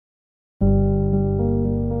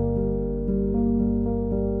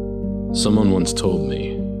Someone once told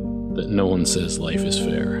me that no one says life is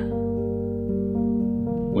fair.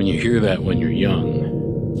 When you hear that when you're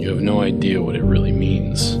young, you have no idea what it really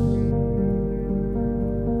means.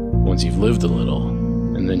 Once you've lived a little,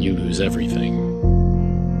 and then you lose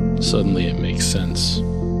everything, suddenly it makes sense.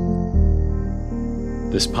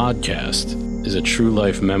 This podcast is a true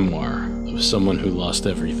life memoir of someone who lost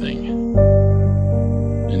everything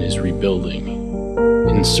and is rebuilding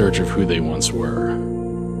in search of who they once were.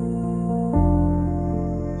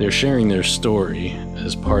 They're sharing their story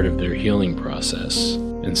as part of their healing process,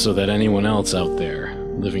 and so that anyone else out there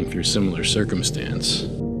living through similar circumstance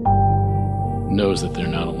knows that they're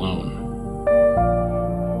not alone.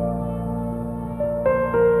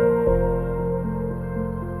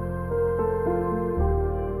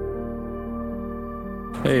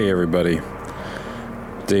 Hey everybody,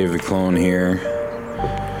 Dave the Clone here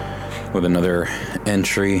with another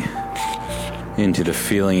entry into the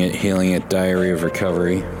Feeling It, Healing It Diary of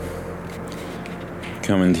Recovery.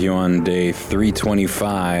 Coming to you on day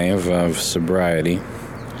 325 of Sobriety.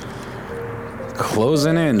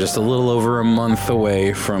 Closing in, just a little over a month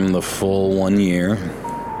away from the full 1 year.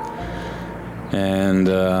 And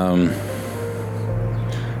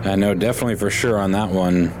I know definitely for sure on that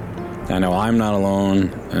one, I know I'm not alone,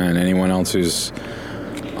 and anyone else who's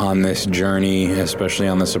on this journey, especially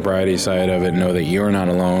on the sobriety side of it, know that you're not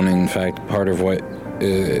alone. In fact, part of what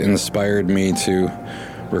inspired me to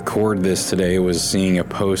record this today was seeing a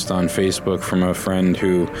post on Facebook from a friend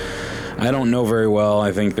who I don't know very well.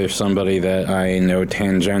 I think there's somebody that I know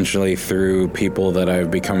tangentially through people that I've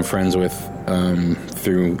become friends with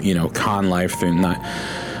through, con life, through not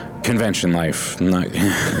convention life, not...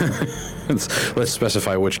 Let's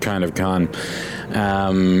specify which kind of con.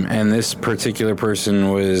 And this particular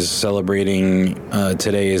person was celebrating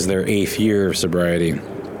today is their 8th year of sobriety,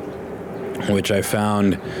 which I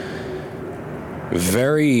found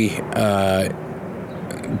very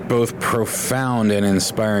both profound and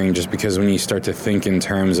inspiring, just because when you start to think in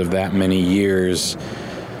terms of that many years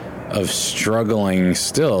of struggling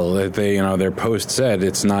still, that they, their post said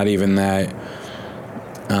it's not even that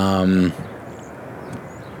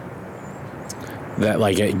that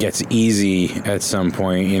like it gets easy at some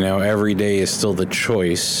point. Every day is still the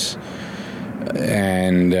choice.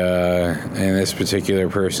 And this particular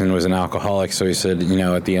person was an alcoholic, so he said,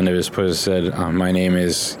 at the end of his post said, my name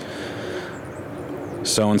is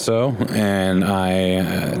so-and-so, and I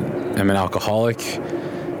am an alcoholic.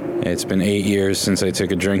 It's been 8 years since I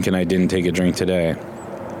took a drink, and I didn't take a drink today.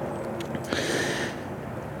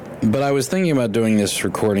 But I was thinking about doing this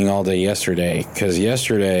recording all day yesterday, because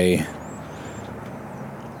yesterday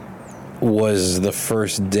was the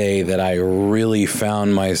first day that I really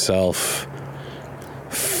found myself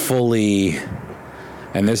fully,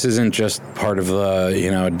 and this isn't just part of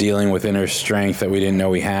the, dealing with inner strength that we didn't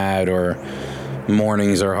know we had, or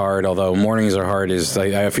mornings are hard, although mornings are hard is,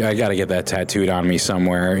 I got to get that tattooed on me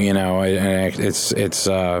somewhere, and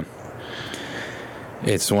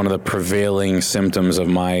it's one of the prevailing symptoms of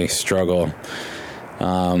my struggle.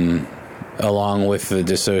 Along with the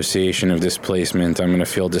dissociation of displacement, I'm going to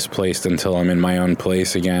feel displaced until I'm in my own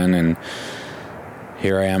place again. And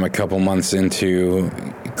here I am a couple months into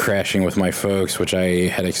crashing with my folks, which I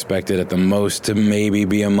had expected at the most to maybe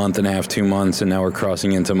be a month and a half, 2 months. And now we're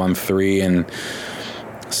crossing into month 3 and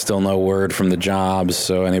still no word from the jobs.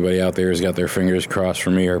 So anybody out there who's got their fingers crossed for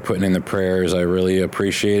me or putting in the prayers, I really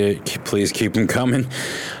appreciate it. Please keep them coming.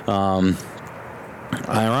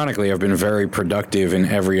 Ironically, I've been very productive in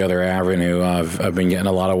every other avenue. I've been getting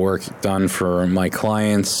a lot of work done for my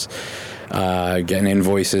clients, getting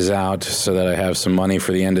invoices out so that I have some money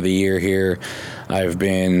for the end of the year here. I've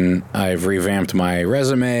revamped my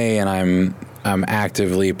resume, and I'm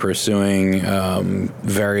actively pursuing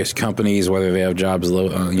various companies, whether they have jobs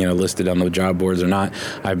listed on the job boards or not.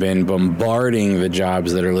 I've been bombarding the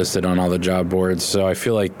jobs that are listed on all the job boards. So I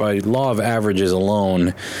feel like by law of averages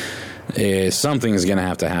alone, something's going to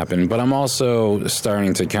have to happen. But I'm also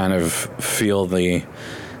starting to kind of feel the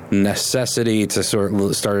necessity to start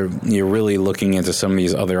really looking into some of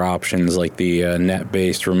these other options, like the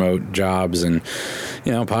net-based remote jobs, and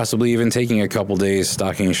possibly even taking a couple days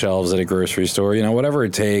stocking shelves at a grocery store. Whatever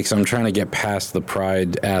it takes. I'm trying to get past the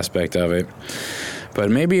pride aspect of it.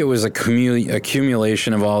 But maybe it was a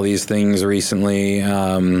accumulation of all these things recently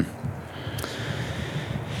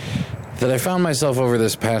that I found myself over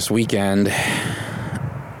this past weekend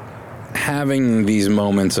having these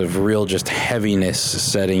moments of real just heaviness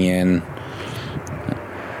setting in.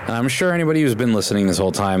 And I'm sure anybody who's been listening this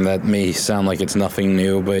whole time, that may sound like it's nothing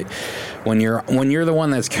new, but when you're the one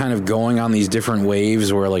that's kind of going on these different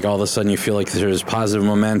waves where like all of a sudden you feel like there's positive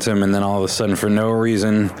momentum, and then all of a sudden for no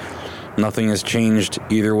reason nothing has changed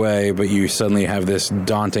either way, but you suddenly have this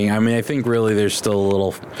daunting, I mean, I think really there's still a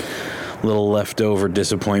little leftover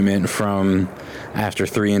disappointment from after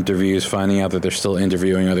 3 interviews finding out that they're still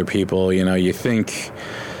interviewing other people. You know, you think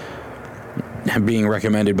being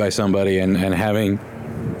recommended by somebody and having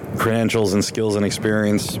credentials and skills and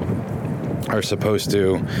experience are supposed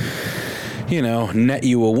to, you know, net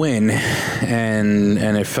you a win, and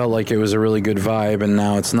it felt like it was a really good vibe, and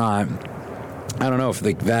now it's not. I don't know if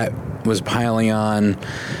like that was piling on.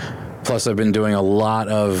 Plus, I've been doing a lot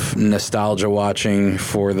of nostalgia watching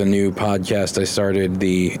for the new podcast I started,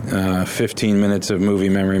 the 15 Minutes of Movie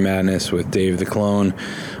Memory Madness with Dave the Clone,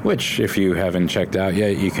 which, if you haven't checked out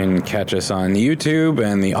yet, you can catch us on YouTube,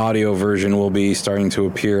 and the audio version will be starting to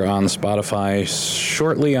appear on Spotify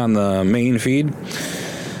shortly on the main feed.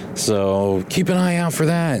 So keep an eye out for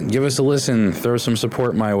that. Give us a listen. Throw some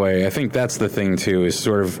support my way. I think that's the thing, too, is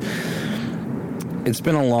sort of, it's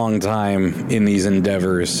been a long time in these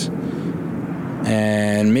endeavors,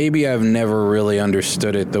 and maybe I've never really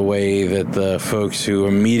understood it the way that the folks who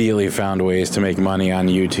immediately found ways to make money on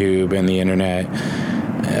YouTube and the internet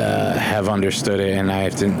have understood it, and I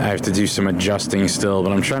have to do some adjusting still,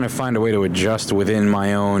 but I'm trying to find a way to adjust within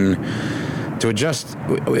my own, to adjust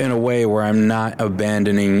in a way where I'm not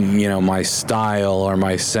abandoning, you know, my style or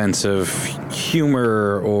my sense of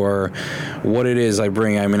humor or what it is I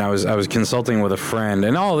bring. I mean, I was consulting with a friend,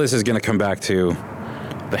 and all this is going to come back to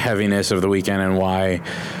the heaviness of the weekend and why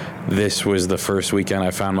this was the first weekend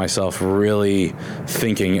I found myself really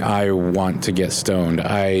thinking I want to get stoned.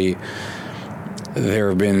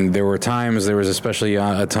 There were times, there was especially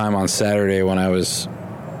a time on Saturday when I was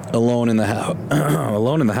alone in the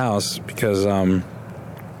house because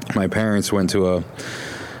my parents went to a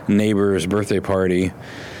neighbor's birthday party,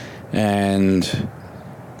 and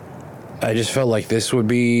I just felt like this would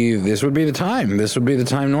be the time. This would be the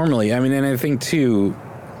time normally. I mean, and I think too,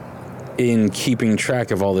 in keeping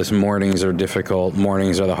track of all this, mornings are difficult.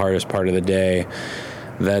 Mornings are the hardest part of the day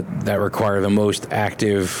that require the most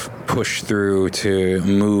active push through to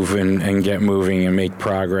move and get moving and make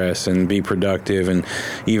progress and be productive. And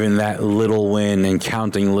even that little win and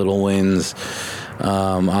counting little wins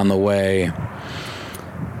on the way,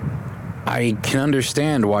 I can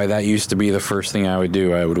understand why that used to be the first thing I would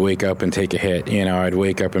do. I would wake up and take a hit. You know, I'd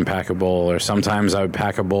wake up and pack a bowl, or sometimes I would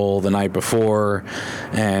pack a bowl the night before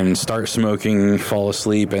and start smoking, fall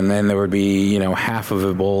asleep, and then there would be, you know, half of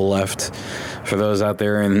a bowl left. For those out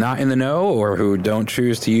there and not in the know or who don't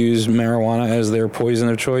choose to use marijuana as their poison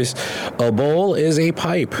of choice, a bowl is a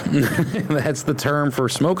pipe. That's the term for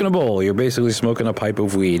smoking a bowl. You're basically smoking a pipe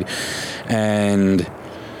of weed. And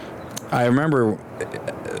I remember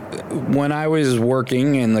when I was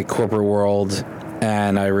working in the corporate world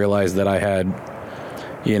and I realized that I had,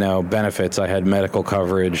 you know, benefits, I had medical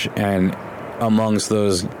coverage, and amongst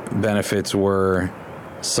those benefits were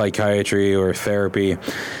psychiatry or therapy.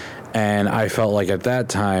 And I felt like at that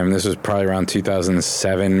time, this was probably around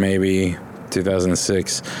 2007, maybe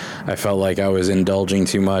 2006, I felt like I was indulging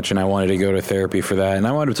too much and I wanted to go to therapy for that. And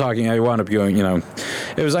I wound up going, you know,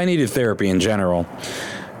 I needed therapy in general.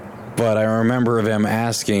 But I remember them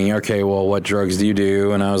asking, okay, well, what drugs do you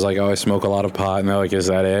do? And I was like, oh, I smoke a lot of pot. And they're like, is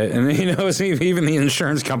that it? And, you know, even the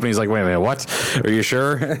insurance company's like, wait a minute, what? Are you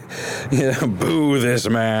sure? Yeah, boo this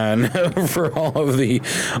man for all of the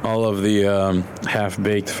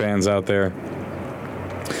half-baked fans out there.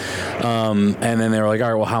 And then they were like, all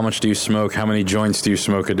right, well, how much do you smoke? How many joints do you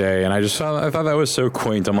smoke a day? And I thought that was so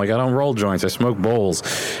quaint. I'm like, I don't roll joints. I smoke bowls.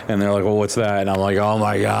 And they're like, well, what's that? And I'm like, oh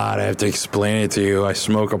my God, I have to explain it to you. I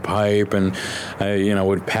smoke a pipe, and I, you know,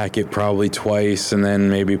 would pack it probably twice and then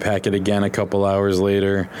maybe pack it again a couple hours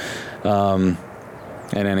later. In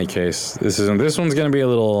any case, this one's going to be a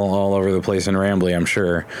little all over the place and rambly, I'm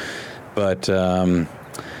sure. But,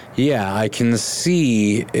 yeah, I can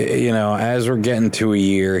see, you know, as we're getting to a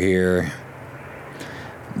year here,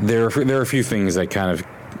 there are a few things that kind of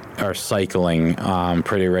are cycling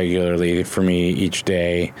pretty regularly for me each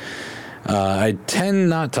day. I tend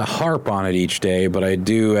not to harp on it each day, but I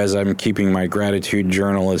do, as I'm keeping my gratitude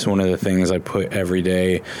journal, is one of the things I put every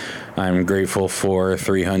day. I'm grateful for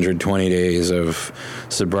 320 days of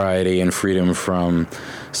sobriety and freedom from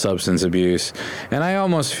substance abuse. And I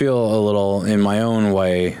almost feel a little, in my own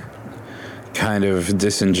way, kind of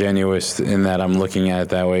disingenuous in that I'm looking at it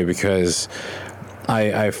that way, because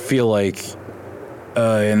I feel like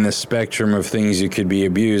in the spectrum of things you could be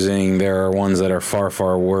abusing, there are ones that are far,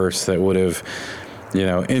 far worse that would have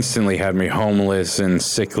instantly had me homeless and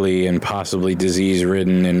sickly and possibly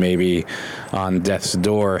disease-ridden and maybe on death's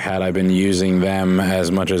door had I been using them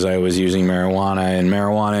as much as I was using marijuana. And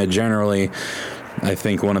marijuana generally, I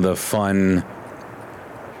think one of the fun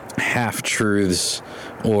half-truths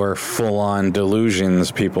or full-on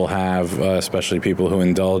delusions people have, especially people who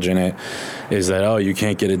indulge in it, is that, oh, you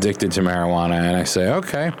can't get addicted to marijuana. And I say,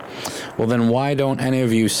 okay, well then why don't any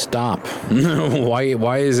of you stop?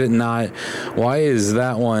 Why is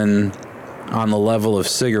that one on the level of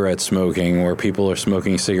cigarette smoking, where people are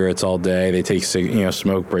smoking cigarettes all day, they take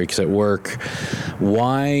smoke breaks at work?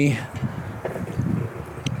 Why,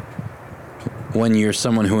 when you're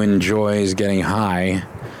someone who enjoys getting high,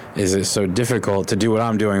 is it so difficult to do what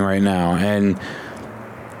I'm doing right now? And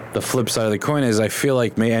the flip side of the coin is I feel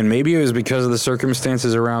like, and maybe it was because of the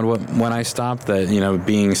circumstances around when I stopped, that,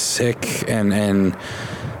 being sick and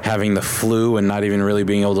having the flu and not even really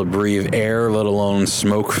being able to breathe air, let alone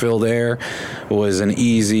smoke-filled air, was an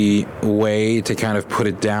easy way to kind of put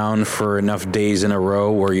it down for enough days in a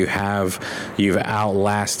row where you've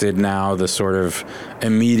outlasted now the sort of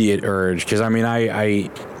immediate urge. Because,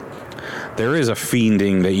 there is a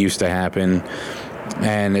fiending that used to happen,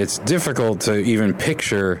 and it's difficult to even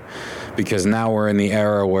picture because now we're in the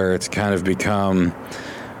era where it's kind of become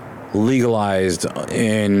legalized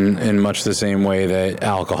in much the same way that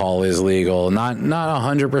alcohol is legal. Not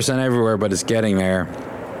 100% everywhere, but it's getting there.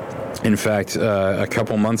 In fact, a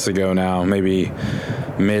couple months ago now, maybe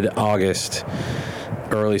mid-August,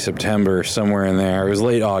 early September, somewhere in there, it was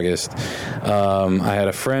late August, I had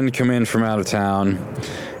a friend come in from out of town,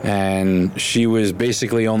 and she was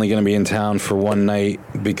basically only going to be in town for one night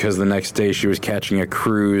because the next day she was catching a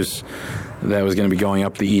cruise that was going to be going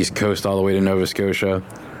up the East Coast all the way to Nova Scotia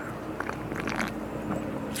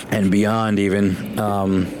and beyond even.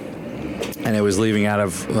 And it was leaving out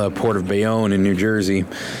of the port of Bayonne in New Jersey.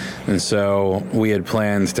 And so we had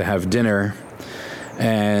plans to have dinner.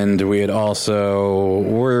 And we had also,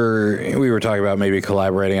 we were talking about maybe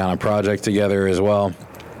collaborating on a project together as well.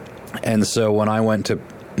 And so when I went to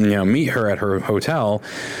meet her at her hotel,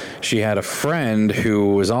 she had a friend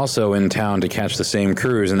who was also in town to catch the same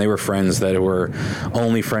cruise, and they were friends that were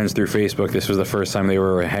only friends through Facebook. This was the first time they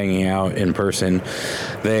were hanging out in person.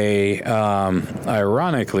 They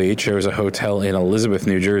ironically chose a hotel in Elizabeth,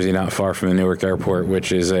 New Jersey, not far from the Newark airport,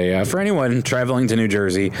 which is for anyone traveling to New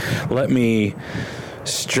Jersey, let me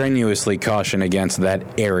strenuously caution against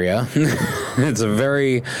that area. It's a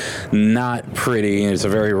very not pretty, it's a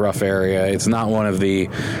very rough area. It's not one of the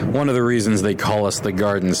reasons they call us the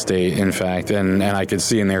Garden State, in fact. And I could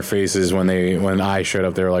see in their faces when I showed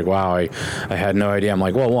up, they were like, wow, I had no idea. I'm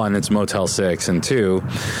like, well, one, it's Motel 6, and two,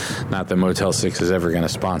 not that Motel 6 is ever going to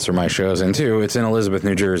sponsor my shows, and two, it's in Elizabeth,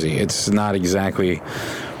 New Jersey. It's not exactly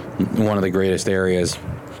one of the greatest areas.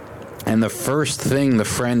 And the first thing the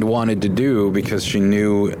friend wanted to do, because she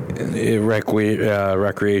knew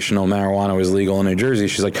recreational marijuana was legal in New Jersey,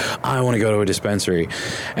 she's like, I want to go to a dispensary.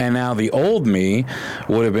 And now the old me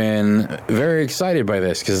would have been very excited by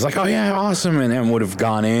this, because it's like, oh yeah, awesome, and would have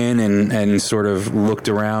gone in and sort of looked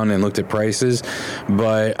around and looked at prices.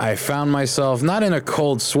 But I found myself not in a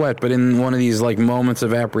cold sweat, but in one of these like moments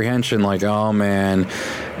of apprehension, like, oh man,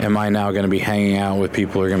 am I now going to be hanging out with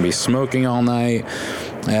people who are going to be smoking all night?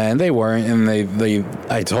 And they weren't, and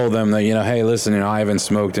I told them that, hey, listen, I haven't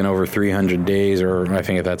smoked in over 300 days, or I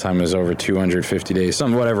think at that time it was over 250 days,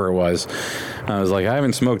 whatever it was. I was like, I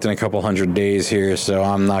haven't smoked in a couple hundred days here, so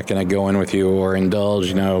I'm not going to go in with you or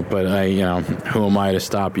indulge, but who am I to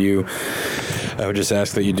stop you? I would just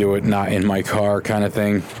ask that you do it not in my car, kind of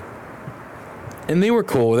thing. And they were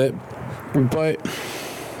cool with it, but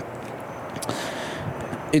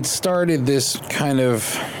it started this kind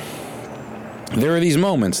of... There are these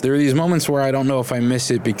moments where I don't know if I miss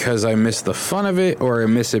it because I miss the fun of it, or I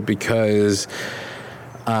miss it because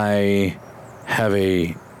I have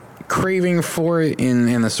a craving for it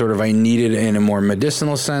in the sort of I need it in a more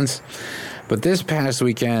medicinal sense. But this past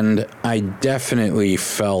weekend, I definitely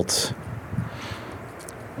felt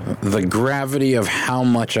the gravity of how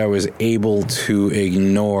much I was able to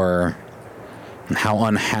ignore how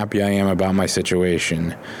unhappy I am about my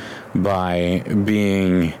situation by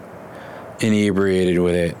being inebriated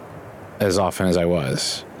with it as often as I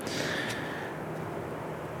was.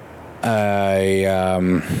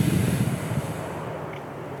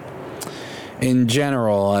 In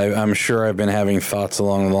general, I'm sure I've been having thoughts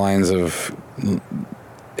along the lines of,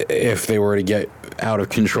 if they were to get out of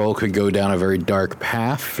control, could go down a very dark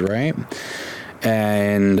path, right?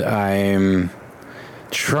 And I'm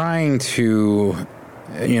trying to,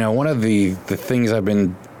 one of the things I've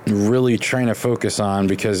been really trying to focus on,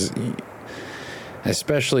 because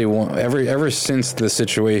especially ever since the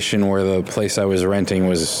situation where the place I was renting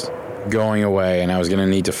was going away and I was going to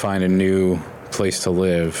need to find a new place to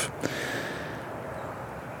live,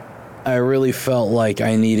 I really felt like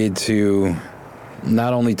I needed to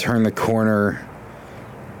not only turn the corner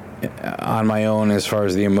on my own as far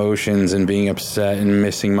as the emotions and being upset and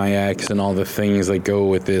missing my ex and all the things that go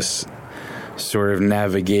with this sort of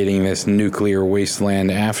navigating this nuclear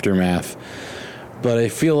wasteland aftermath, but I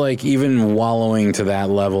feel like even wallowing to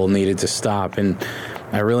that level needed to stop. And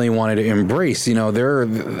I really wanted to embrace,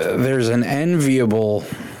 there's an enviable,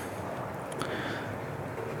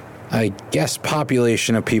 I guess,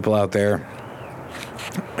 population of people out there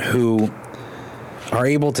who are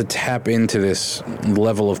able to tap into this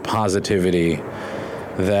level of positivity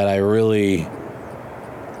that I really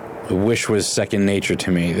wish was second nature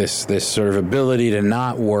to me. This sort of ability to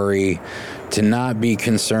not worry, to not be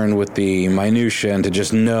concerned with the minutia, and to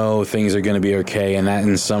just know things are going to be okay, and that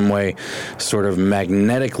in some way sort of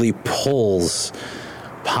magnetically pulls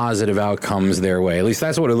positive outcomes their way. At least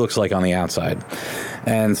that's what it looks like on the outside.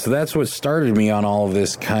 And so that's what started me on all of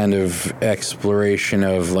this kind of exploration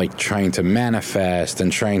of like trying to manifest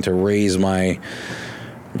and trying to raise my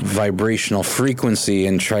vibrational frequency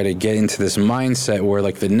and try to get into this mindset where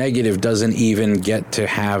like the negative doesn't even get to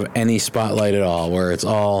have any spotlight at all, where it's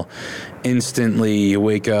all instantly you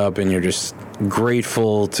wake up and you're just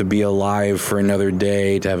grateful to be alive for another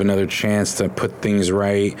day, to have another chance to put things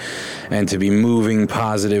right and to be moving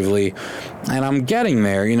positively. And I'm getting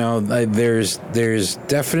there. There's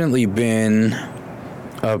definitely been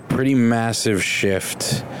a pretty massive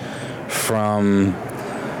shift from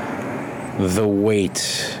the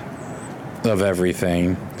weight of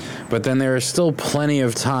everything. But then there are still plenty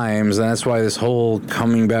of times, and that's why this whole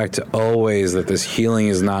coming back to always that this healing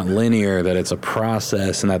is not linear, that it's a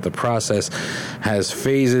process, and that the process has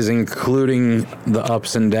phases, including the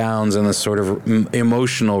ups and downs and the sort of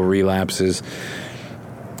emotional relapses.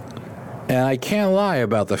 And I can't lie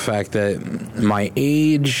about the fact that my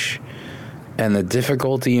age and the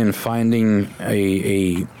difficulty in finding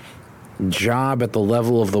a job at the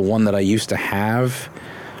level of the one that I used to have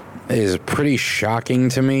is pretty shocking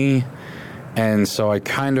to me. And so I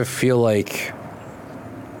kind of feel like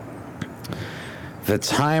the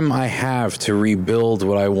time I have to rebuild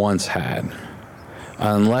what I once had,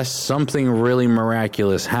 unless something really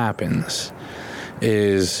miraculous happens,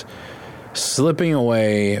 is slipping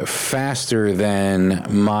away faster than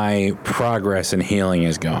my progress in healing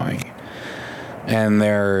is going. And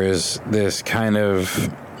there's this kind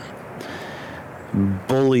of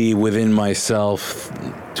bully within myself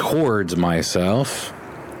towards myself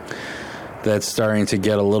that's starting to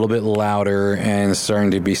get a little bit louder and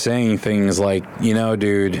starting to be saying things like,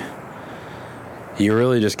 dude, you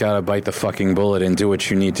really just gotta bite the fucking bullet and do what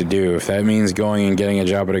you need to do. If that means going and getting a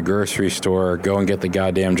job at a grocery store, go and get the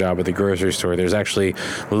goddamn job at the grocery store. There's actually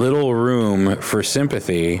little room for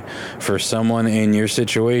sympathy for someone in your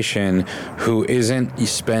situation who isn't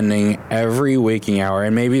spending every waking hour.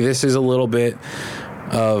 And maybe this is a little bit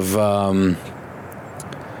of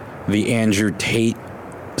the Andrew Tate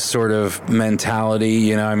sort of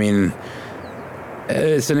mentality,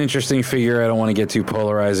 it's an interesting figure. I don't want to get too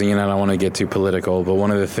polarizing and I don't want to get too political, but one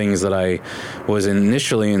of the things that I was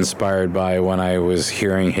initially inspired by when I was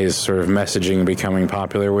hearing his sort of messaging becoming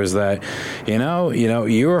popular was that,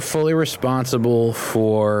 you are fully responsible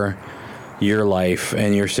for your life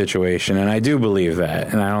and your situation. And I do believe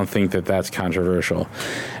that. And I don't think that that's controversial.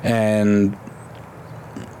 And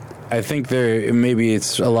I think maybe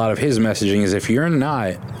it's a lot of his messaging is if you're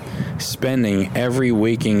not spending every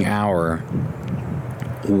waking hour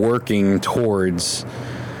working towards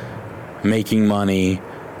making money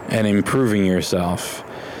and improving yourself,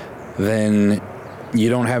 then you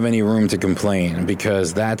don't have any room to complain,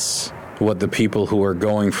 because that's what the people who are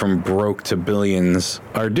going from broke to billions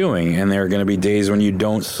are doing. And there are going to be days when you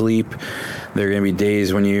don't sleep. There are going to be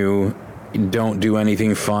days when you don't do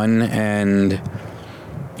anything fun. And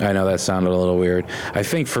I know that sounded a little weird. I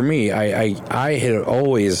think for me, I had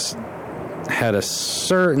always had a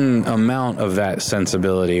certain amount of that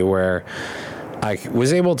sensibility where I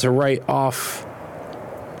was able to write off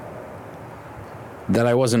that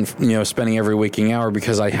I wasn't, spending every waking hour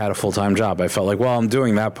because I had a full-time job. I felt like, well, I'm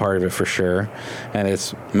doing that part of it for sure, and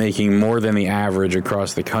it's making more than the average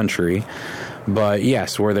across the country. But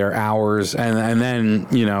yes, were there hours, and then,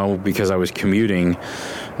 because I was commuting,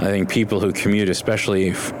 I think people who commute,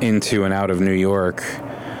 especially into and out of New York,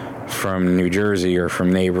 from New Jersey or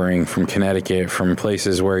from Connecticut, from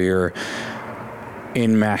places where you're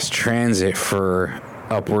in mass transit for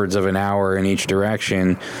upwards of an hour in each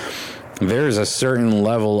direction, there's a certain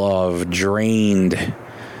level of drained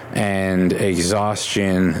and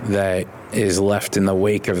exhaustion that is left in the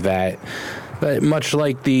wake of that. But much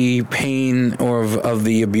like the pain of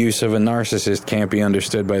the abuse of a narcissist can't be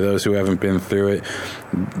understood by those who haven't been through it.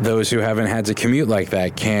 Those who haven't had to commute like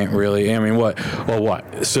that can't really. I mean, what? Well,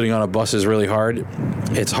 what? Sitting on a bus is really hard?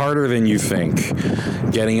 It's harder than you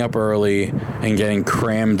think. Getting up early and getting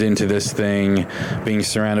crammed into this thing, being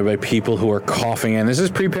surrounded by people who are coughing. And this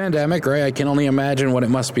is pre-pandemic, right? I can only imagine what it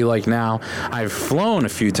must be like now. I've flown a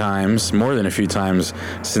few times, more than a few times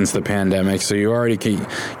since the pandemic. So you already can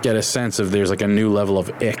get a sense of there's like a new level of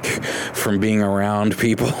ick from being around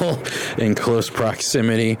people in close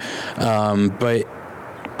proximity. But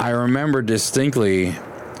I remember distinctly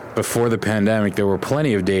before the pandemic, there were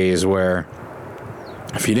plenty of days where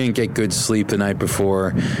if you didn't get good sleep the night before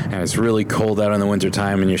and it's really cold out in the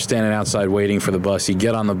wintertime and you're standing outside waiting for the bus, you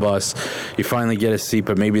get on the bus, you finally get a seat,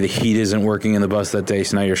 but maybe the heat isn't working in the bus that day,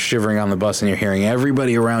 so now you're shivering on the bus and you're hearing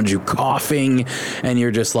everybody around you coughing and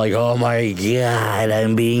you're just like, oh my God,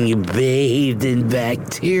 I'm being bathed in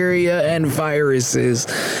bacteria and viruses.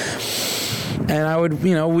 And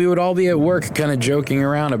we would all be at work kind of joking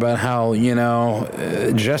around about how,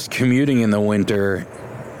 just commuting in the winter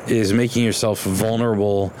is making yourself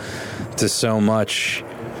vulnerable to so much.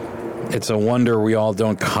 It's a wonder we all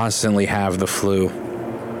don't constantly have the flu.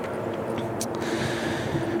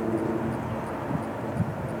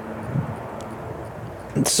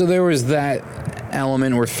 So there was that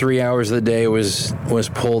element where 3 hours of the day was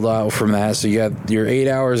pulled out from that. So you got your 8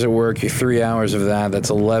 hours at work, your 3 hours of that. That's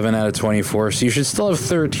 11 out of 24. So you should still have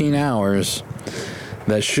 13 hours.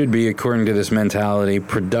 That should be, according to this mentality,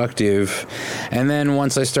 productive. And then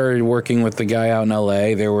once I started working with the guy out in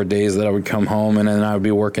LA, there were days that I would come home and then I would be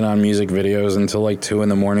working on music videos until like 2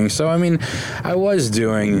 a.m. So, I mean, I was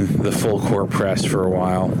doing the full court press for a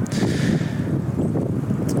while.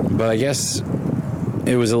 But I guess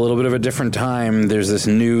it was a little bit of a different time. There's this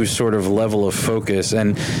new sort of level of focus.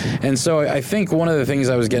 And so I think one of the things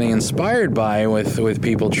I was getting inspired by with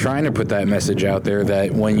people trying to put that message out there,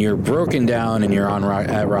 that when you're broken down and you're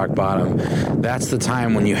at rock bottom, that's the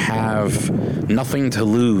time when you have nothing to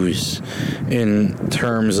lose in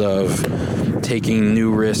terms of taking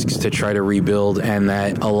new risks to try to rebuild. And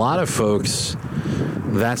that a lot of folks,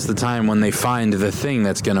 that's the time when they find the thing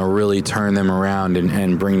that's going to really turn them around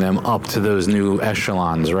and bring them up to those new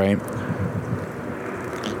echelons, right?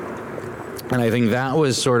 And I think that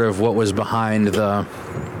was sort of what was behind the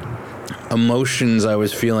emotions I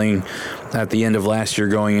was feeling at the end of last year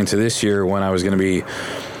going into this year, when I was going to be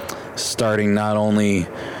starting not only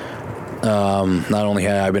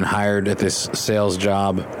had I been hired at this sales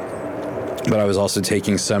job, but I was also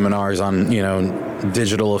taking seminars on,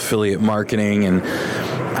 digital affiliate marketing, and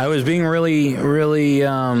I was being really,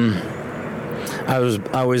 I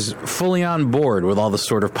was fully on board with all the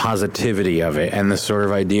sort of positivity of it and the sort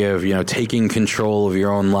of idea of, taking control of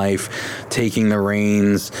your own life, taking the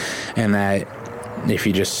reins, and that if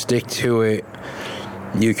you just stick to it,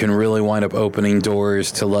 you can really wind up opening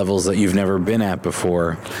doors to levels that you've never been at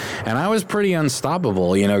before. And I was pretty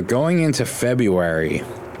unstoppable, going into February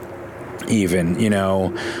even,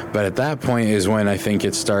 but at that point is when I think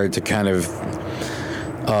it started to kind of,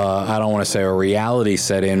 I don't want to say a reality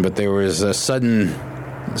set in, but there was a sudden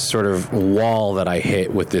sort of wall that I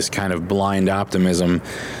hit with this kind of blind optimism.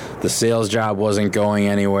 The sales job wasn't going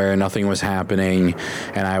anywhere, nothing was happening,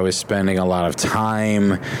 and I was spending a lot of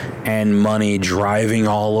time and money driving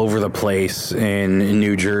all over the place in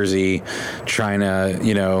New Jersey, trying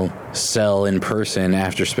to, sell in person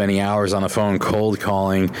after spending hours on the phone cold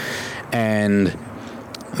calling. And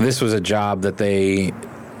this was a job that they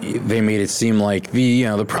made it seem like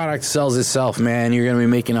the product sells itself, man. You're going to be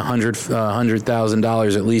making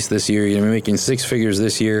 $100,000 at least this year. You're going to be making 6 figures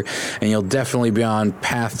this year, and you'll definitely be on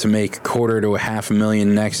path to make $250,000 to $500,000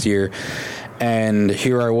 next year. And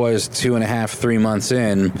here I was 2.5, 3 months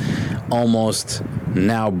in, almost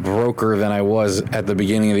now broker than I was at the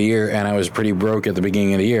beginning of the year, and I was pretty broke at the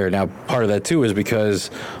beginning of the year. Now, part of that, too, is because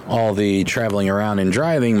all the traveling around and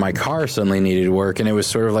driving, my car suddenly needed work, and it was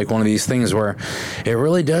sort of like one of these things where it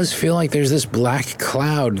really does feel like there's this black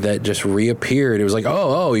cloud that just reappeared. It was like,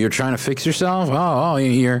 oh, you're trying to fix yourself? Oh,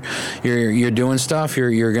 you're doing stuff.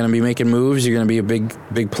 You're going to be making moves. You're going to be a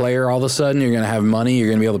big player all of a sudden. You're going to have money. You're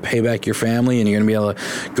going to be able to pay back your family, and you're going to be able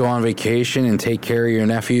to go on vacation and take care of your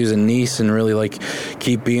nephews and niece and really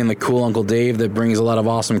keep being the cool Uncle Dave that brings a lot of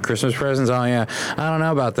awesome Christmas presents. Oh yeah, I don't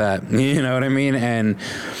know about that. You know what I mean? And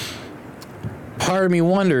part of me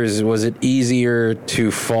wonders, was it easier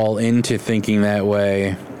to fall into thinking that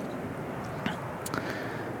way?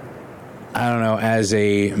 I don't know, as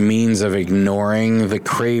a means of ignoring the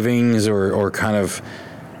cravings or kind of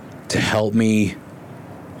to help me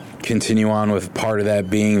continue on with part of that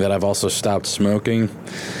being that I've also stopped smoking.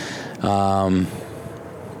 And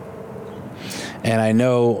I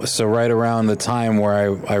know, so right around the time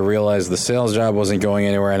where I realized the sales job wasn't going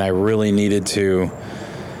anywhere and I really needed to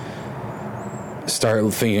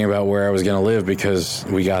start thinking about where I was going to live, because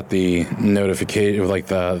we got the notification, like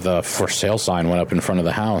the for sale sign went up in front of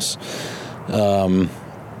the house.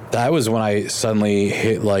 That was when I suddenly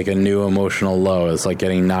hit like a new emotional low. It's like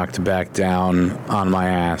getting knocked back down on my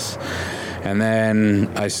ass. And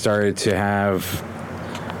then I started to have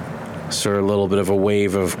sort of a little bit of a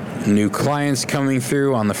wave of new clients coming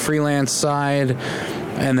through on the freelance side.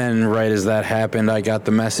 And then right as that happened, I got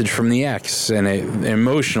the message from the ex, and it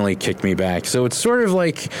emotionally kicked me back. So it's sort of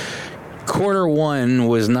like quarter one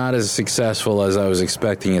was not as successful as I was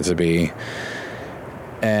expecting it to be.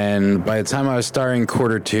 And by the time I was starting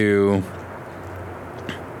quarter two,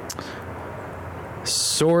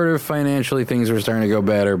 sort of financially things were starting to go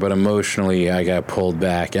better, but emotionally I got pulled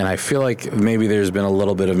back. And I feel like maybe there's been a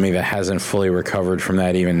little bit of me that hasn't fully recovered from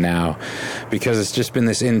that even now, because it's just been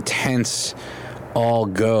this intense all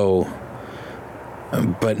go,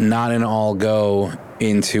 but not an all go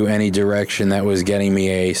into any direction that was getting me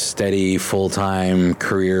a steady, full-time,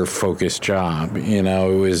 career-focused job. You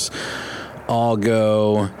know, it was all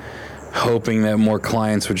go, hoping that more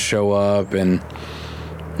clients would show up and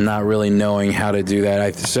not really knowing how to do that.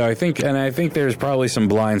 I think there's probably some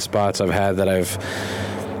blind spots I've had that I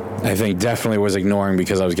think definitely was ignoring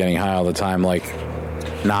because I was getting high all the time, like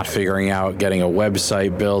not figuring out getting a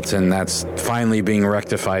website built, and that's finally being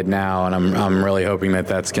rectified now, and I'm really hoping that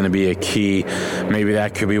that's going to be a key. Maybe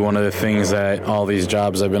that could be one of the things that all these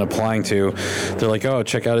jobs I've been applying to, they're like, oh,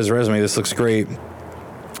 check out his resume, this looks great.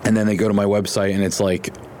 And then they go to my website and it's like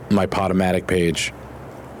my Podomatic page.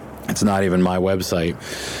 It's not even my website.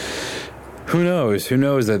 Who knows? Who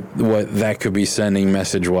knows what that could be sending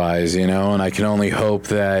message-wise, you know? And I can only hope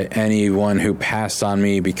that anyone who passed on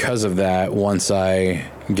me because of that, once I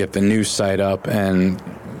get the new site up and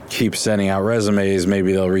keep sending out resumes,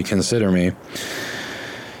 maybe they'll reconsider me.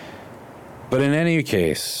 But in any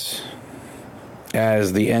case,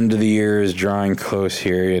 as the end of the year is drawing close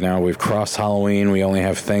here, you know, we've crossed Halloween. We only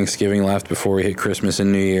have Thanksgiving left before we hit Christmas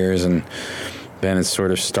and New Year's, and then it's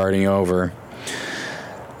sort of starting over.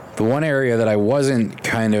 The one area that I wasn't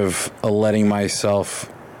kind of letting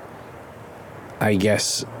myself, I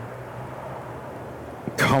guess,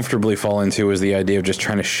 comfortably fall into was the idea of just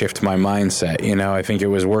trying to shift my mindset. You know, I think it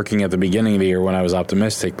was working at the beginning of the year when I was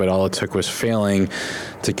optimistic, but all it took was failing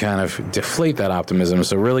to kind of deflate that optimism.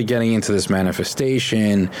 So really getting into this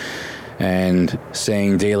manifestation and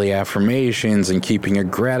saying daily affirmations and keeping a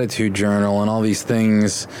gratitude journal and all these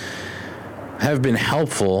things have been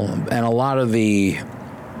helpful. And a lot of the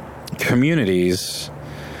communities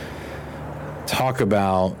talk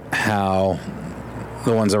about how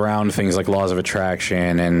the ones around things like laws of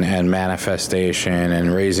attraction and manifestation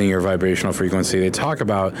and raising your vibrational frequency, they talk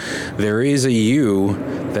about there is a you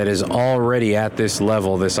that is already at this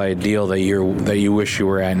level, this ideal that you wish you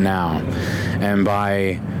were at now. And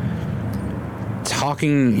by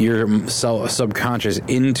talking your subconscious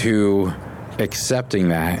into accepting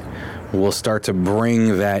that, will start to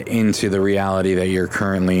bring that into the reality that you're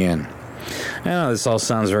currently in. I know this all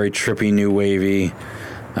sounds very trippy, new wavy.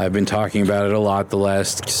 I've been talking about it a lot the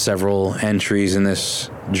last several entries in this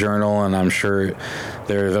journal, and I'm sure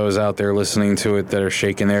there are those out there listening to it that are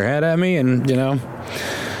shaking their head at me, and, you know,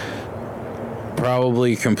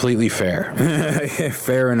 probably completely fair.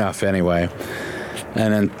 Fair enough, anyway.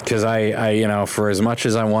 And then, because I, you know, for as much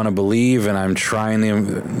as I want to believe and I'm trying to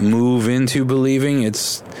move into believing,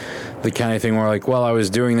 it's the kind of thing where, like, well, I was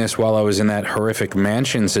doing this while I was in that horrific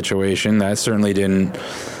mansion situation. That certainly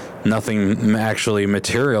nothing actually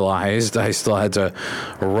materialized. I still had to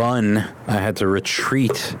run. I had to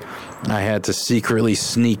retreat. I had to secretly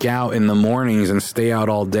sneak out in the mornings and stay out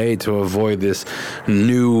all day to avoid this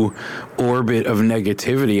new orbit of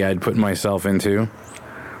negativity I'd put myself into.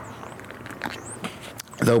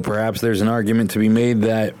 Though perhaps there's an argument to be made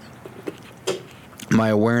that my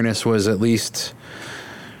awareness was at least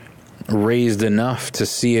raised enough to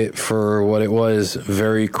see it for what it was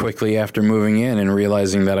very quickly after moving in and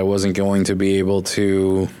realizing that I wasn't going to be able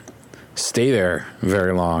to stay there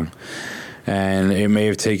very long. And it may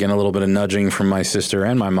have taken a little bit of nudging from my sister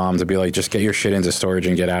and my mom to be like, just get your shit into storage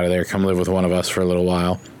and get out of there. Come live with one of us for a little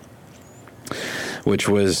while. Which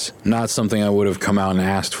was not something I would have come out and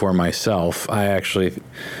asked for myself. I actually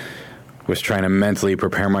was trying to mentally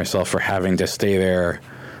prepare myself for having to stay there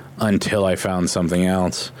until I found something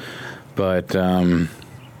else. But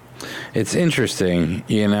it's interesting,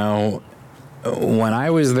 you know, when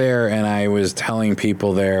I was there and I was telling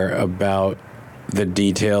people there about the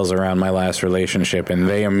details around my last relationship, and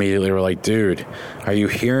they immediately were like, dude, are you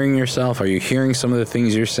hearing yourself? Are you hearing some of the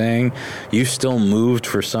things you're saying? You still moved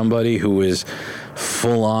for somebody who is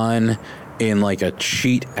full on in like a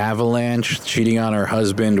cheat avalanche, cheating on her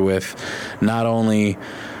husband with not only,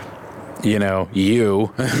 you know,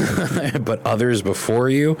 you, but others before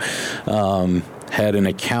you, had an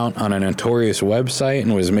account on a notorious website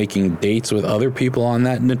and was making dates with other people on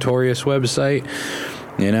that notorious website,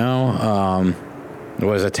 you know,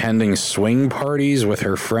 was attending swing parties with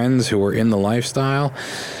her friends who were in the lifestyle,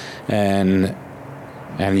 and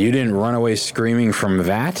you didn't run away screaming from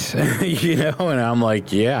that, you know? And I'm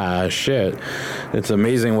like, yeah, shit. It's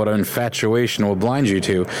amazing what infatuation will blind you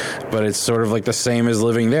to. But it's sort of like the same as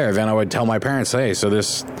living there. Then I would tell my parents, hey, so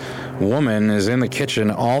this woman is in the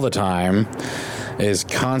kitchen all the time, is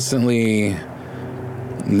constantly...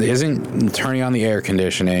 isn't turning on the air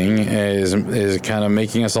conditioning, is kind of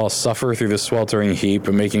making us all suffer through the sweltering heat,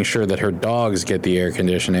 but making sure that her dogs get the air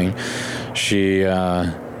conditioning. She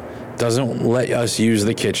doesn't let us use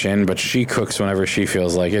the kitchen, but she cooks whenever she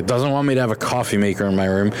feels like it. Doesn't want me to have a coffee maker in my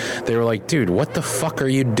room. They were like, dude, what the fuck are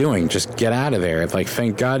you doing? Just get out of there. Like,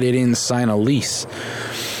 thank God they didn't sign a lease.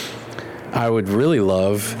 I would really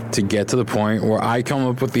love to get to the point where I come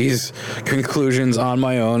up with these conclusions on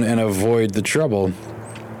my own and avoid the trouble.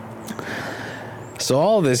 So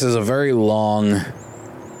all this is a very long,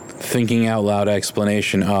 thinking out loud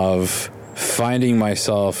explanation of finding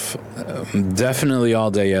myself definitely all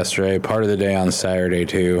day yesterday, part of the day on Saturday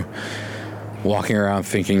too, walking around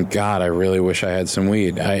thinking, God, I really wish I had some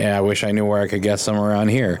weed. I wish I knew where I could get some around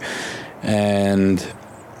here. And,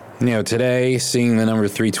 you know, today, seeing the number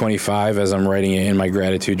 325 as I'm writing it in my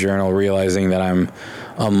gratitude journal, realizing that I'm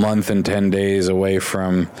a month and 10 days away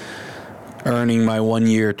from earning my 1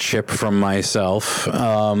 year chip from myself.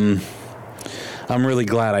 I'm really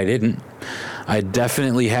glad I didn't. I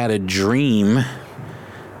definitely had a dream.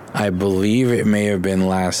 I believe it may have been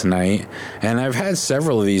last night. And I've had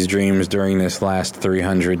several of these dreams during this last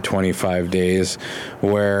 325 days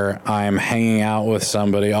where I'm hanging out with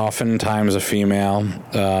somebody, oftentimes a female,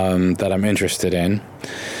 that I'm interested in.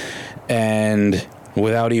 And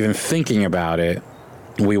without even thinking about it,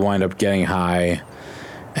 we wind up getting high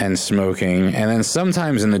and smoking, and then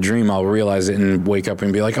sometimes in the dream I'll realize it and wake up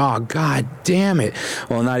and be like, oh, God damn it.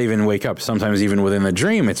 Well, not even wake up. Sometimes even within the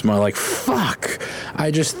dream, it's more like, fuck, I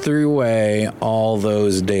just threw away all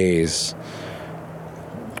those days.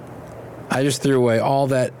 I just threw away all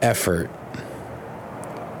that effort.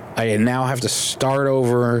 I now have to start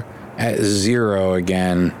over at zero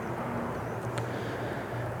again.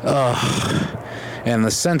 Ugh. And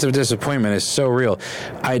the sense of disappointment is so real.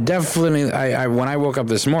 I definitely, when I woke up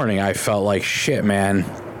this morning, I felt like, shit, man,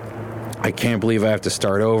 I can't believe I have to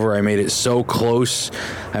start over. I made it so close.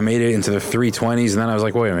 I made it into the 320s, and then I was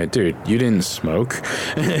like, wait a minute, dude, you didn't smoke.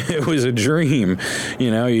 It was a dream.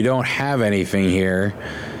 You know, you don't have anything here.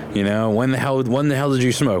 You know, when the hell did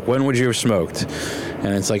you smoke? When would you have smoked?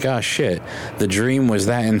 And it's like, oh, shit, the dream was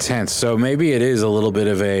that intense. So maybe it is a little bit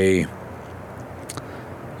of a,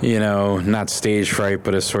 you know, not stage fright,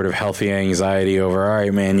 but a sort of healthy anxiety over, all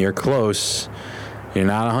right, man, you're close. You're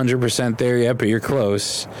not 100% there yet, but you're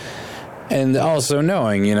close. And also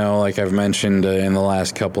knowing, you know, like I've mentioned in the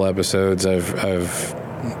last couple episodes, I've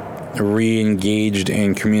re-engaged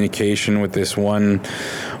in communication with this one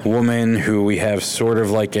woman who we have sort of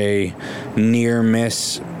like a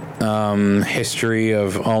near-miss history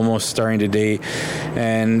of almost starting to date.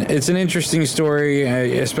 And it's an interesting story,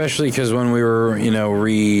 especially because when we were, you know,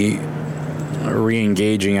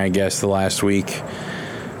 re-engaging, I guess, the last week,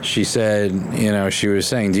 she said, you know, she was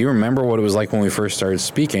saying, do you remember what it was like when we first started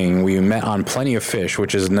speaking? We met on Plenty of Fish,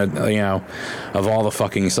 which is, you know, of all the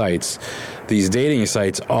fucking sites, these dating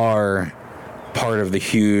sites are part of the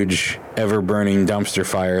huge, ever-burning dumpster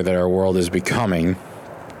fire that our world is becoming.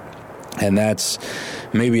 And that's,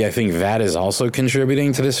 maybe I think that is also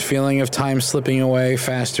contributing to this feeling of time slipping away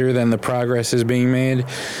faster than the progress is being made.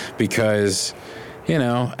 Because, you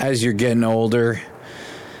know, as you're getting older,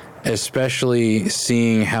 especially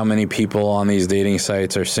seeing how many people on these dating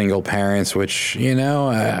sites are single parents, which, you know,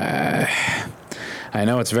 I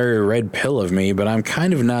know it's very red pill of me, but I'm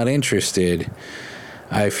kind of not interested.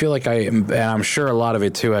 I feel like and I'm sure a lot of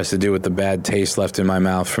it too has to do with the bad taste left in my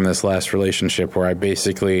mouth from this last relationship, where I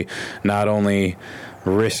basically not only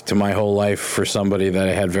risked my whole life for somebody that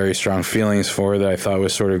I had very strong feelings for, that I thought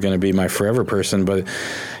was sort of going to be my forever person, but,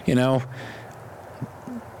 you know,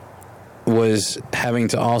 was having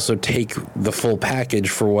to also take the full package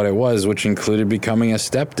for what it was, which included becoming a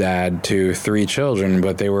stepdad to 3 children,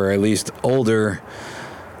 but they were at least older,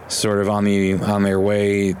 sort of on their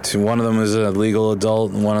way to. One of them was a legal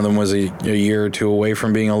adult, and one of them was a year or 2 away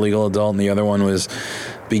from being a legal adult, and the other one was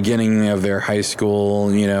beginning of their high school,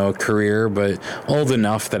 career, but old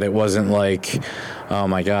enough that it wasn't like, oh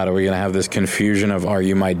my God, are we going to have this confusion of, are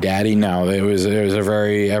you my daddy? No, it was a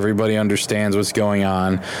very, everybody understands what's going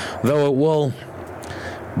on, though it will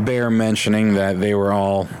bear mentioning that they were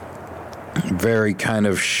all very kind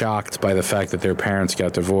of shocked by the fact that their parents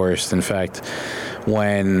got divorced. In fact,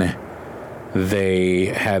 when they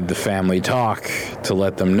had the family talk to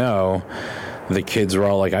let them know, the kids were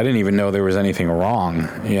all like, I didn't even know there was anything wrong.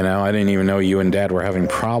 I didn't even know you and Dad were having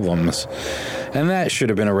problems. And that should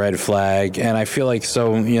have been a red flag. And I feel like,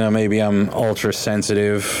 maybe I'm ultra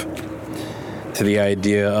sensitive to the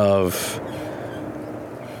idea of,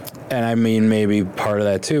 and I mean, maybe part of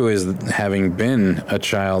that too is having been a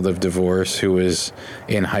child of divorce who was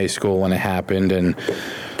in high school when it happened, and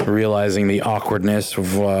realizing the awkwardness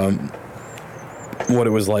of what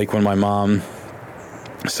it was like when my mom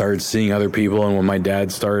started seeing other people, and when my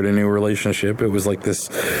dad started a new relationship. It was like this,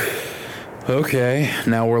 okay,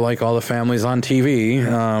 now we're like all the families on TV,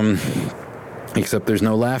 except there's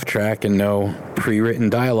no laugh track and no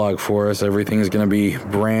pre-written dialogue for us. Everything's going to be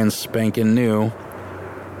brand spanking new.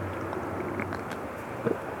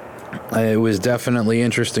 It was definitely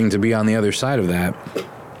interesting to be on the other side of that.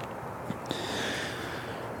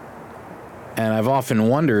 And I've often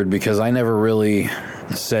wondered, because I never really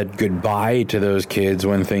said goodbye to those kids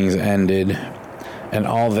when things ended, and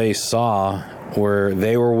all they saw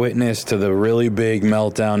they were witness to the really big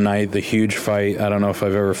meltdown night, the huge fight. I don't know if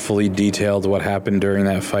I've ever fully detailed what happened during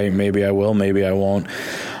that fight. Maybe I will, maybe I won't.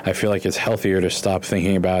 I feel like it's healthier to stop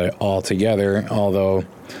thinking about it altogether, although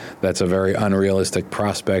that's a very unrealistic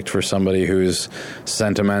prospect for somebody who's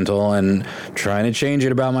sentimental, and trying to change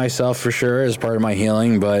it about myself for sure as part of my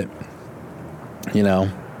healing. But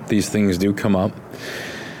these things do come up.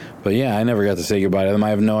 But yeah, I never got to say goodbye to them. I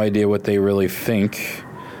have no idea what they really think.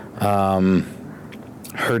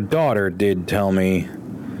 Her daughter did tell me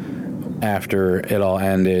after it all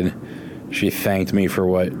ended, she thanked me for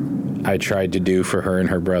what I tried to do for her and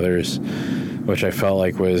her brothers, which I felt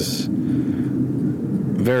like was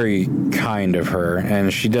very kind of her.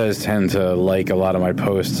 And she does tend to like a lot of my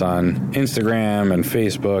posts on Instagram and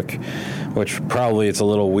Facebook, which probably it's a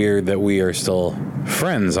little weird that we are still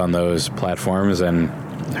friends on those platforms and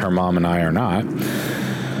her mom and I are not.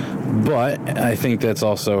 But I think that's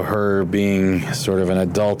also her being sort of an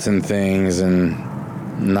adult in things, and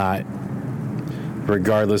not,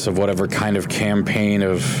 regardless of whatever kind of campaign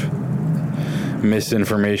of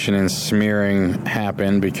misinformation and smearing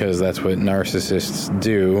happened, because that's what narcissists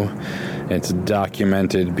do. It's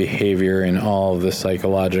documented behavior in all of the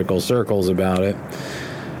psychological circles about it.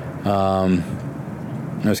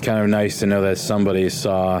 It was kind of nice to know that somebody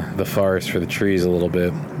saw the forest for the trees a little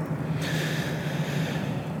bit.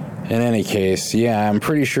 In any case, yeah, I'm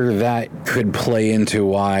pretty sure that could play into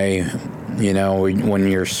why, when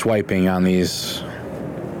you're swiping on these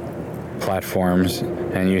platforms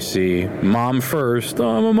and you see mom first, oh,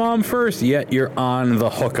 I'm a mom first, yet you're on the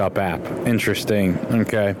hookup app. Interesting.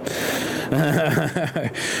 Okay.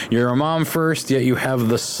 You're a mom first, yet you have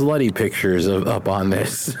the slutty pictures up on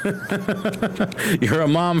this. You're a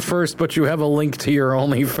mom first, but you have a link to your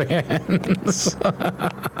OnlyFans.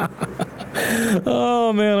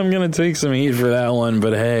 Oh man, I'm gonna take some heat for that one,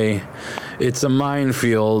 but hey, it's a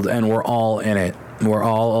minefield and we're all in it. We're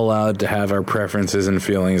all allowed to have our preferences and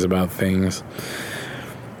feelings about things.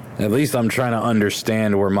 At least I'm trying to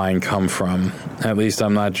understand where mine come from. At least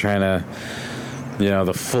I'm not trying to,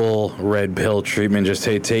 the full red pill treatment, just,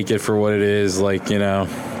 hey, take it for what it is. Like, I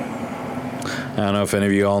don't know if any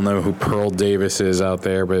of you all know who Pearl Davis is out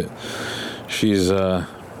there, but she's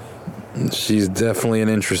definitely an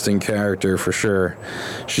interesting character for sure.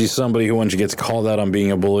 She's somebody who, when she gets called out on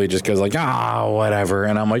being a bully, just goes like, whatever.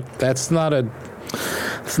 And I'm like, that's not an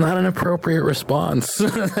appropriate response.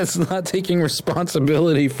 That's not taking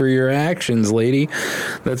responsibility for your actions, lady.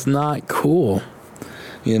 That's not cool.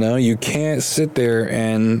 You can't sit there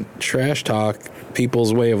and trash talk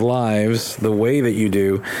people's way of lives the way that you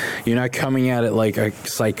do. You're not coming at it like a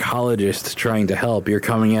psychologist trying to help. You're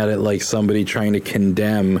coming at it like somebody trying to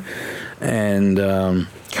condemn and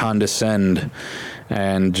condescend,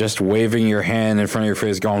 and just waving your hand in front of your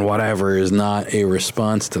face going whatever is not a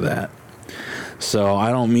response to that. So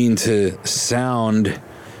I don't mean to sound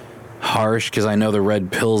harsh, because I know the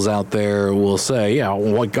red pills out there will say, yeah,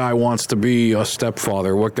 what guy wants to be a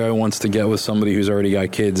stepfather? What guy wants to get with somebody who's already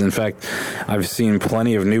got kids? In fact, I've seen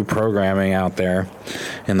plenty of new programming out there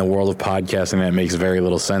in the world of podcasting that makes very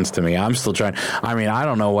little sense to me. I'm still trying. I mean, I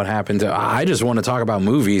don't know what happened to. I just want to talk about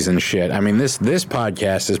movies and shit. I mean, this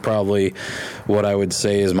podcast is probably what I would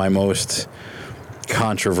say is my most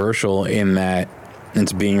controversial, in that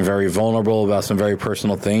it's being very vulnerable about some very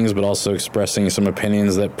personal things, but also expressing some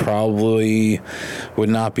opinions that probably would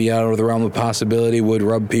not be out of the realm of possibility, would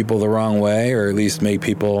rub people the wrong way, or at least make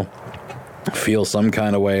people feel some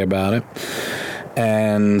kind of way about it.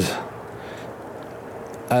 And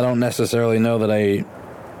I don't necessarily know that I,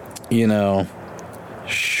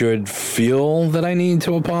 should feel that I need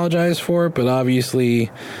to apologize for it, but obviously,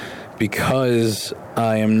 because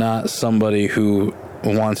I am not somebody who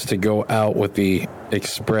wants to go out with the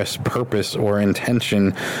express purpose or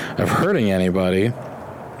intention of hurting anybody.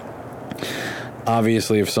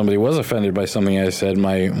 Obviously, if somebody was offended by something I said,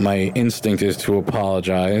 my instinct is to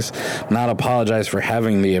apologize. Not apologize for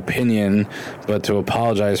having the opinion, but to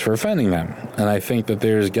apologize for offending them. And I think that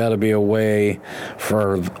there's got to be a way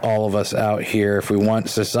for all of us out here, if we want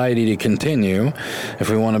society to continue, if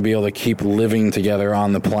we want to be able to keep living together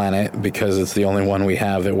on the planet, because it's the only one we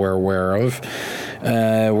have that we're aware of,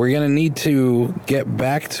 we're going to need to get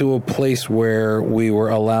back to a place where we were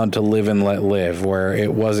allowed to live and let live, where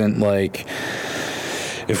it wasn't like,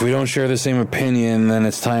 if we don't share the same opinion, then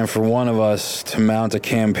it's time for one of us to mount a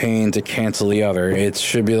campaign to cancel the other. It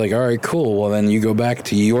should be like, all right, cool. Well, then you go back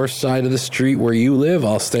to your side of the street where you live.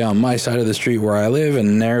 I'll stay on my side of the street where I live,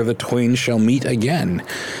 and there the twain shall meet again.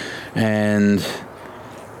 And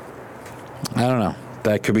I don't know.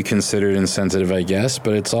 That could be considered insensitive, I guess,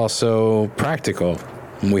 but it's also practical.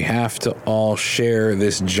 We have to all share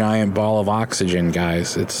this giant ball of oxygen,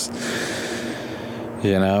 guys. It's,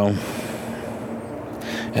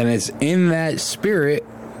 and it's in that spirit,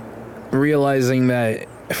 realizing that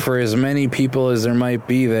for as many people as there might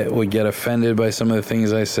be that would get offended by some of the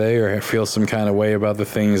things I say or feel some kind of way about the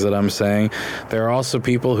things that I'm saying, there are also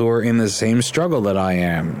people who are in the same struggle that I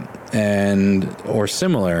am, or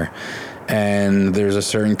similar. And there's a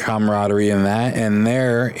certain camaraderie in that, and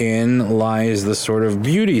therein lies the sort of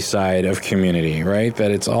beauty side of community, right?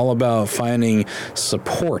 That it's all about finding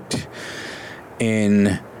support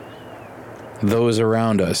in those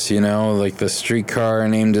around us, like the streetcar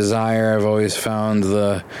named Desire.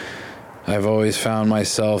 I've always found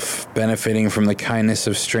myself benefiting from the kindness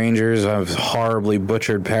of strangers. I've horribly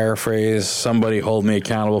butchered paraphrase. Somebody hold me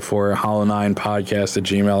accountable for it.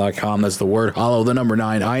 hollow9podcast@gmail.com. That's the word hollow, the number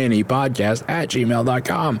 9, INE podcast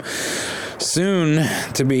 @gmail.com. Soon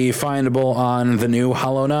to be findable on the new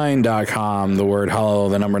hollow9.com. The word hollow,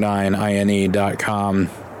 the number 9, INE.com.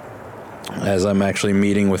 As I'm actually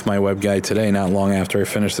meeting with my web guy today, not long after I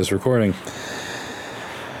finish this recording.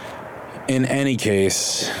 In any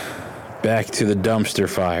case, back to the dumpster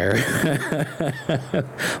fire.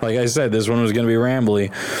 Like I said, this one was going to be rambly.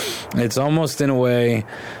 It's almost, in a way,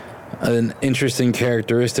 an interesting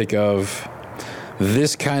characteristic of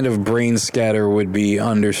this kind of brain scatter would be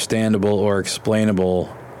understandable or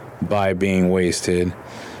explainable by being wasted.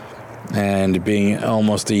 And being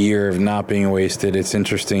almost a year of not being wasted, it's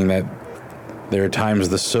interesting that there are times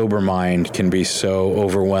the sober mind can be so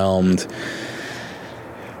overwhelmed,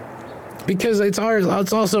 because it's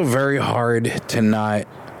also very hard to not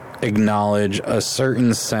acknowledge a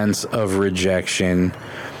certain sense of rejection,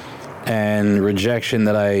 and rejection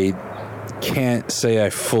that I can't say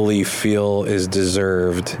I fully feel is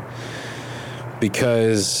deserved,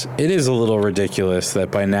 because it is a little ridiculous that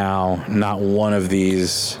by now not one of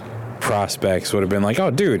these prospects would have been like, oh,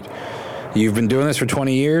 dude, you've been doing this for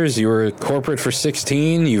 20 years. You were corporate for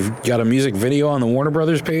 16. You've got a music video on the Warner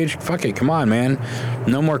Brothers page. Fuck it. Come on, man.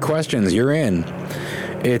 No more questions. You're in.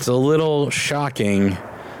 It's a little shocking,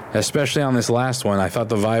 especially on this last one. I thought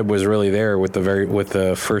the vibe was really there with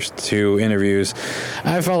the first two interviews.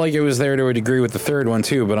 I felt like it was there to a degree with the third one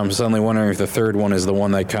too, but I'm suddenly wondering if the third one is the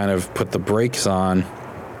one that kind of put the brakes on.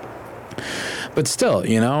 But still,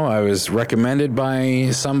 I was recommended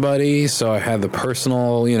by somebody, so I had the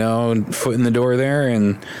personal, foot in the door there,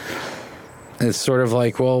 and it's sort of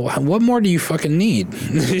like, well, what more do you fucking need?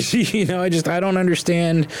 I don't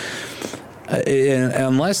understand.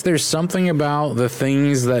 Unless there's something about the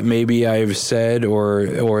things that maybe I've said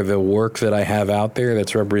or the work that I have out there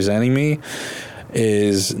that's representing me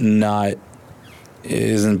isn't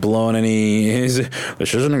blowing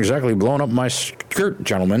this isn't exactly blowing up my skirt,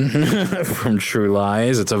 gentlemen. From True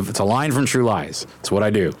Lies. It's a line from True Lies. It's what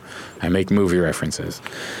I do. I make movie references.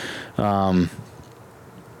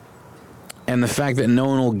 And the fact that no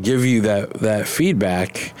one will give you that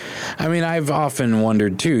feedback, I mean, I've often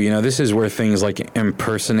wondered too, you know, this is where things like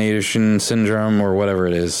impersonation syndrome or whatever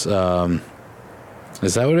it is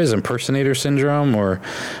that what it is? Impersonator syndrome? Or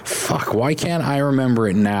fuck, why can't I remember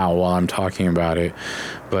it now while I'm talking about it?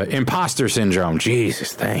 But imposter syndrome.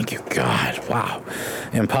 Jesus, thank you, God. Wow.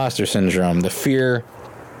 Imposter syndrome. The fear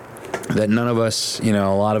that none of us, you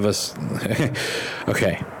know, a lot of us...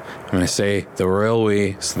 Okay, I'm going to say the royal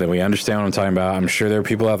we so that we understand what I'm talking about. I'm sure there are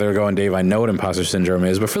people out there going, Dave, I know what imposter syndrome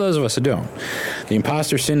is, but for those of us who don't, the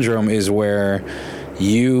imposter syndrome is where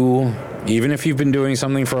you... Even if you've been doing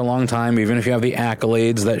something for a long time, even if you have the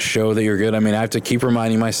accolades that show that you're good. I mean, I have to keep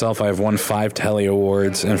reminding myself I've won 5 Telly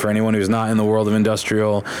Awards. And for anyone who's not in the world of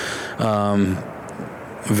industrial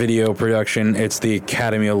video production, it's the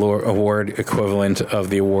Academy Award equivalent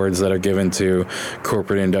of the awards that are given to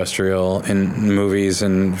corporate industrial in movies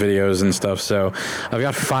and videos and stuff. So I've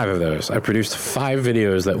got 5 of those. I produced 5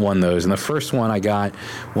 videos that won those. And the first one I got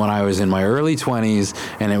when I was in my early 20s,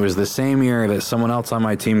 and it was the same year that someone else on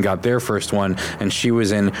my team got their first one, and she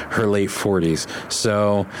was in her late 40s.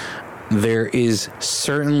 So there is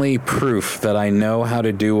certainly proof that I know how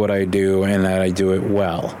to do what I do and that I do it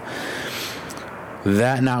well.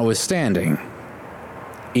 That notwithstanding,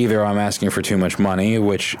 either I'm asking for too much money,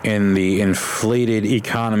 which in the inflated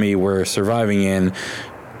economy we're surviving in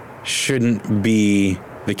shouldn't be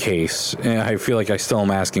the case. I feel like I still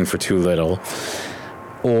am asking for too little.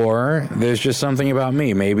 Or there's just something about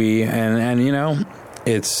me, maybe, and you know,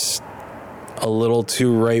 it's a little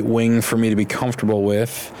too right wing for me to be comfortable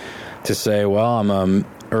with, to say, well, I'm a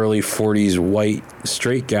early 40s white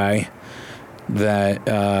straight guy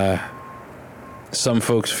that some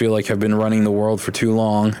folks feel like have been running the world for too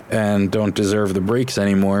long and don't deserve the breaks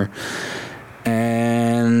anymore.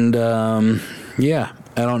 And yeah,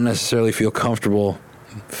 I don't necessarily feel comfortable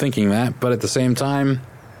thinking that, but at the same time,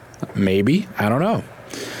 maybe. I don't know.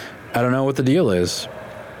 I don't know what the deal is.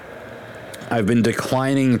 I've been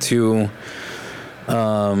declining to,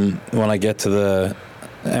 when I get to the,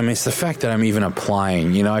 I mean, it's the fact that I'm even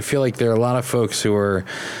applying. You know, I feel like there are a lot of folks who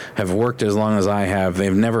have worked as long as I have.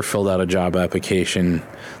 They've never filled out a job application.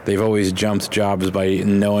 They've always jumped jobs by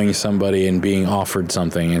knowing somebody and being offered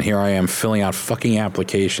something. And here I am filling out fucking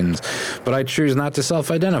applications. But I choose not to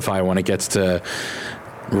self-identify when it gets to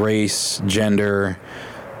race, gender,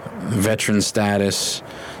 veteran status,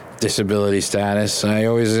 disability status. I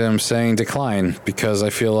always am saying decline because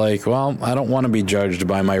I feel like, well, I don't want to be judged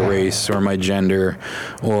by my race or my gender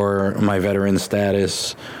or my veteran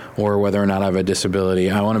status or whether or not I have a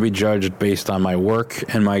disability. I want to be judged based on my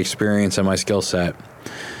work and my experience and my skill set.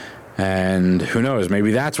 And who knows,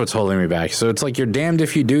 maybe that's what's holding me back. So it's like you're damned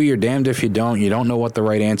if you do, you're damned if you don't. You don't know what the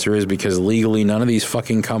right answer is because legally none of these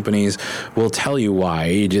fucking companies will tell you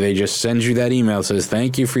why. They just send you that email that says,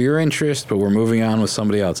 thank you for your interest, but we're moving on with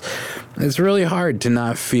somebody else. It's really hard to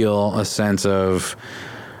not feel a sense of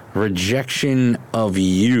rejection of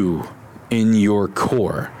you in your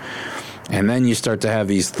core. And then you start to have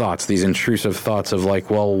these thoughts, these intrusive thoughts of like,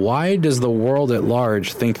 well, why does the world at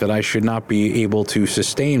large think that I should not be able to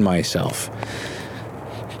sustain myself?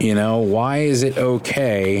 You know, why is it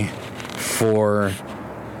okay for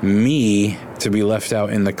me to be left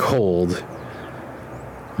out in the cold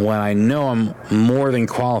when I know I'm more than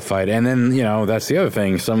qualified? And then, you know, that's the other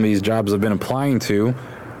thing. Some of these jobs I've been applying to,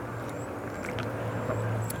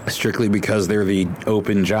 strictly because they're the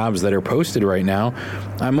open jobs that are posted right now,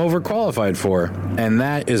 I'm overqualified for. And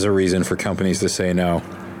that is a reason for companies to say no.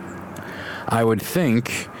 I would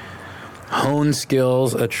think honed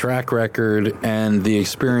skills, a track record, and the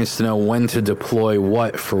experience to know when to deploy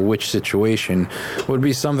what for which situation would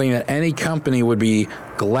be something that any company would be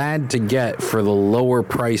glad to get for the lower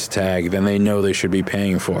price tag than they know they should be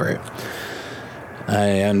paying for it.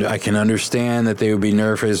 And I can understand that they would be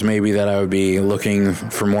nervous, maybe that I would be looking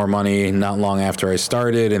for more money not long after I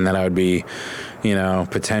started, and that I would be, you know,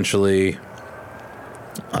 potentially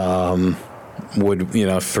would, you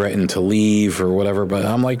know, threaten to leave or whatever. But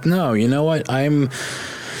I'm like, no, you know what? I'm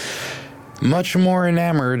much more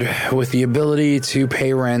enamored with the ability to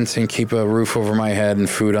pay rent and keep a roof over my head and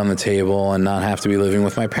food on the table and not have to be living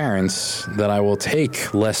with my parents, that I will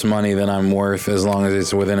take less money than I'm worth as long as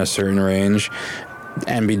it's within a certain range,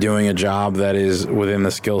 and be doing a job that is within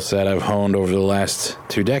the skill set I've honed over the last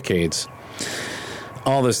 2 decades.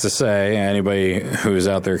 all this to say, anybody who's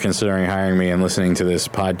out there considering hiring me and listening to this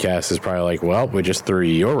podcast is probably like, well, we just threw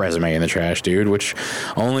your resume in the trash, dude, which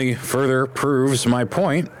only further proves my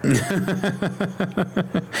point.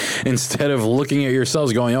 Instead of looking at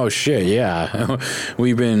yourselves going, oh, shit, yeah,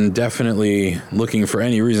 we've been definitely looking for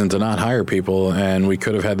any reason to not hire people, and we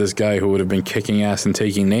could have had this guy who would have been kicking ass and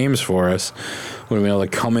taking names for us, would have been able to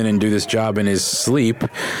come in and do this job in his sleep.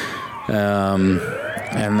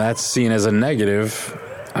 And that's seen as a negative.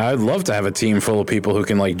 I'd love to have a team full of people who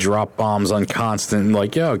can like drop bombs on constant,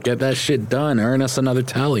 like, yo, get that shit done, earn us another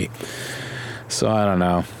tally. So I don't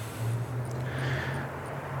know.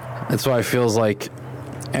 That's why it feels like,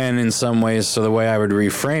 and in some ways, so the way I would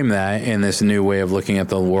reframe that in this new way of looking at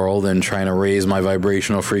the world and trying to raise my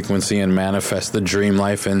vibrational frequency and manifest the dream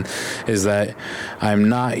life, and is that I'm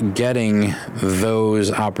not getting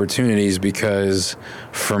those opportunities because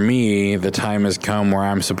for me, the time has come where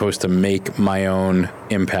I'm supposed to make my own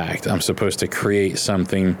impact. I'm supposed to create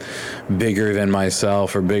something bigger than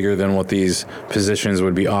myself or bigger than what these positions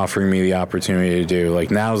would be offering me the opportunity to do. Like,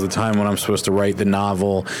 now's the time when I'm supposed to write the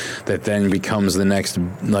novel that then becomes the next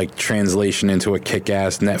like translation into a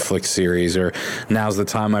kick-ass Netflix series, or now's the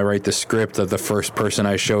time I write the script that the first person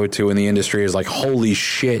I show it to in the industry is like, holy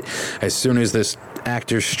shit, as soon as this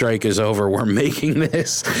actor's strike is over, we're making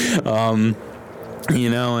this.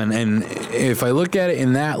 You know, and if I look at it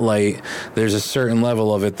in that light, there's a certain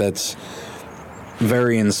level of it that's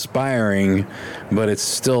very inspiring, but it's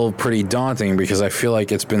still pretty daunting because I feel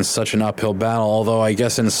like it's been such an uphill battle, although I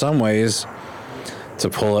guess in some ways, to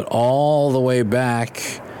pull it all the way back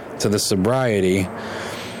to the sobriety,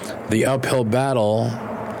 the uphill battle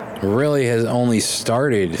really has only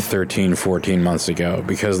started 13, 14 months ago,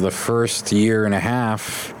 because the first year and a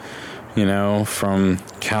half, you know, from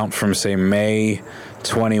say May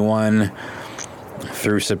 21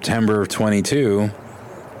 through September of 22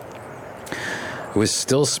 was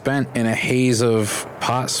still spent in a haze of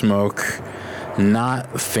pot smoke,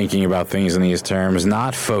 not thinking about things in these terms,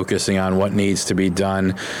 not focusing on what needs to be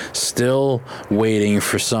done, still waiting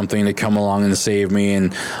for something to come along and save me,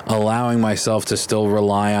 and allowing myself to still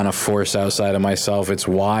rely on a force outside of myself. It's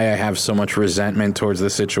why I have so much resentment towards the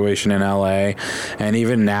situation in LA. And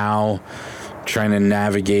even now, trying to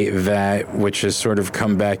navigate that, which has sort of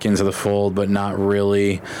come back into the fold, but not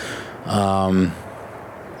really.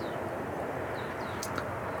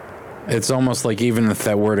 It's almost like even if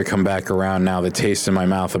that were to come back around now, the taste in my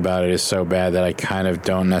mouth about it is so bad that I kind of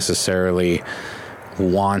don't necessarily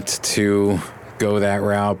want to go that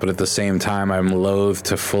route. But at the same time, I'm loath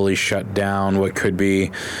to fully shut down what could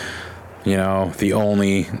be, you know, the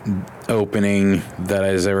only opening that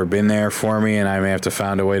has ever been there for me, and I may have to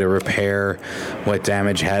find a way to repair what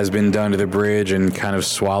damage has been done to the bridge and kind of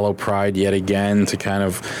swallow pride yet again to kind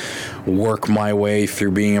of work my way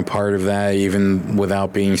through being a part of that, even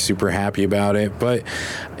without being super happy about it. But,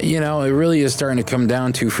 you know, it really is starting to come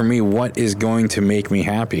down to, for me, what is going to make me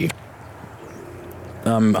happy.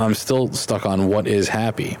 I'm still stuck on what is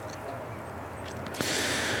happy.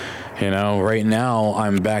 You know, right now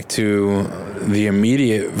I'm back to the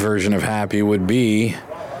immediate version of happy would be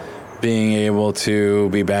being able to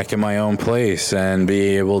be back in my own place and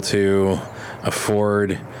be able to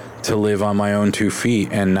afford to live on my own 2 feet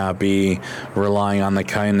and not be relying on the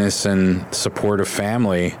kindness and support of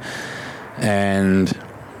family. And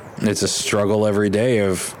it's a struggle every day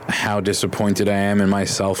of how disappointed I am in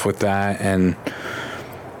myself with that. And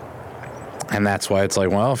that's why it's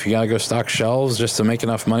like, well, if you got to go stock shelves just to make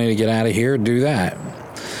enough money to get out of here, do that.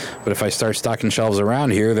 But if I start stocking shelves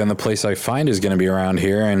around here, then the place I find is going to be around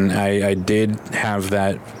here. And I did have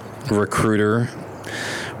that recruiter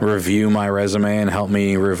review my resume and help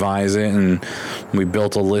me revise it, and we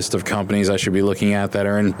built a list of companies I should be looking at that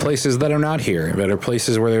are in places that are not here, that are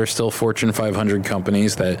places where there are still Fortune 500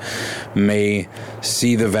 companies that may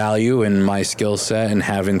see the value in my skill set and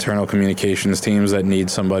have internal communications teams that need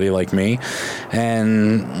somebody like me.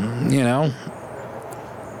 And, you know,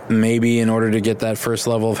 maybe in order to get that first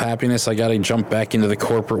level of happiness, I got to jump back into the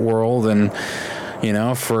corporate world and, you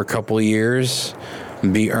know, for a couple of years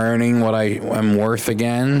be earning what I am worth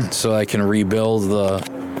again, so I can rebuild the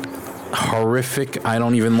horrific, I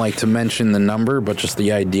don't even like to mention the number, but just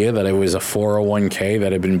the idea that it was a 401k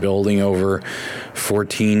that I've been building over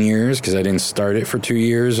 14 years, because I didn't start it for 2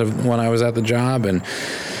 years of when I was at the job. And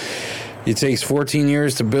it takes 14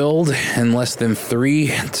 years to build and less than 3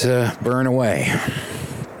 to burn away.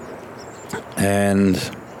 And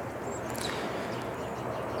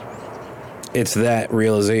it's that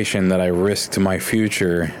realization that I risked my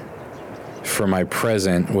future for my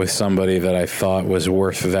present with somebody that I thought was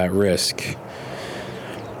worth that risk.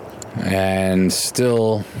 And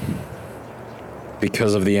still,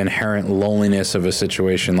 because of the inherent loneliness of a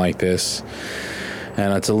situation like this,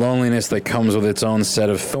 and it's a loneliness that comes with its own set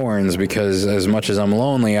of thorns, because as much as I'm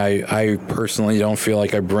lonely, I personally don't feel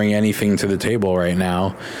like I bring anything to the table right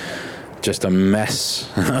now. Just a mess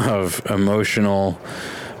of emotional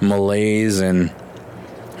malaise and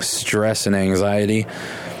stress and anxiety.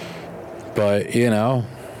 But, you know,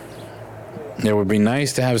 it would be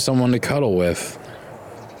nice to have someone to cuddle with.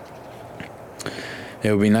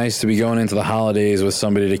 It would be nice to be going into the holidays with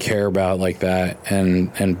somebody to care about like that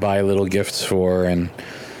and buy little gifts for and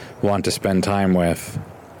want to spend time with.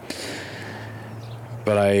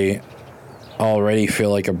 But I already feel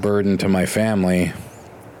like a burden to my family.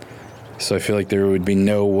 So I feel like there would be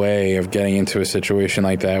no way of getting into a situation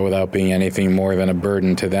like that without being anything more than a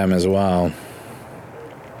burden to them as well.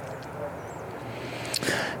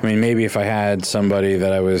 I mean, maybe if I had somebody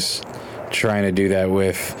that I was trying to do that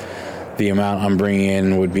with, the amount I'm bringing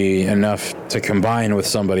in would be enough to combine with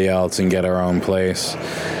somebody else and get our own place.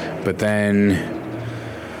 But then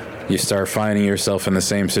you start finding yourself in the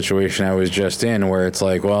same situation I was just in, where it's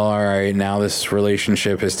like, well, all right, now this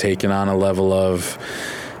relationship has taken on a level of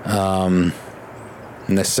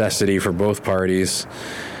necessity for both parties,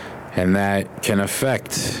 and that can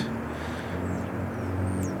affect,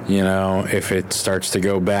 you know, if it starts to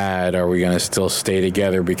go bad, are we going to still stay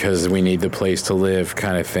together because we need the place to live,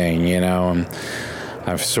 kind of thing, you know? And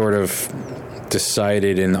I've sort of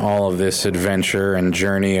decided in all of this adventure and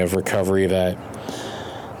journey of recovery that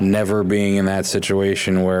never being in that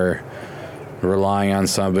situation where relying on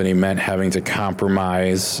somebody meant having to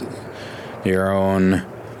compromise your own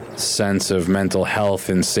sense of mental health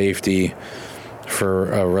and safety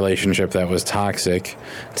for a relationship that was toxic.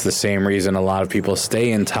 It's the same reason a lot of people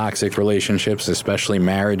stay in toxic relationships, especially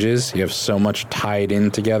marriages. You have so much tied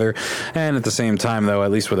in together. And at the same time, though,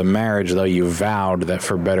 at least with a marriage, though, you vowed that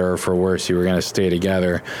for better or for worse, you were going to stay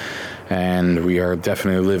together. And we are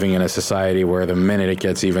definitely living in a society where the minute it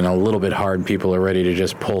gets even a little bit hard, people are ready to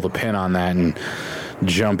just pull the pin on that and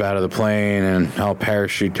jump out of the plane, and I'll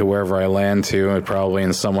parachute to wherever I land to, and probably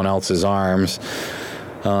in someone else's arms.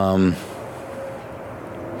 I'm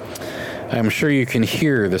sure you can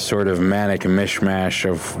hear the sort of manic mishmash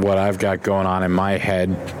of what I've got going on in my head.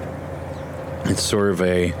 It's sort of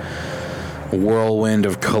a whirlwind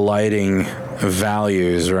of colliding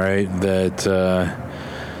values, right? That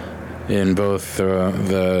in both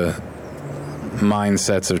the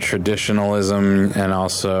mindsets of traditionalism and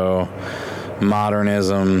also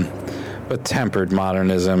modernism, but tempered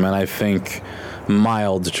modernism, and I think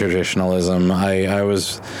mild traditionalism.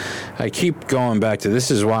 I keep going back to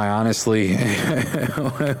this. Is why, honestly,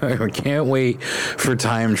 I can't wait for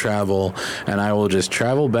time travel, and I will just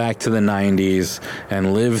travel back to the 90s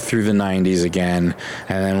and live through the 90s again.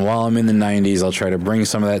 And then while I'm in the 90s, I'll try to bring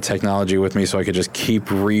some of that technology with me so I could just keep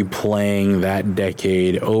replaying that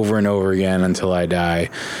decade over and over again until I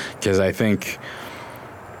die. Because I think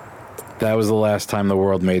that was the last time the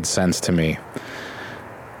world made sense to me.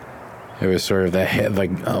 It was sort of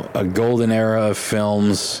a golden era of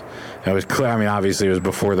films. It was clear. I mean, obviously, it was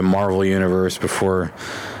before the Marvel universe, before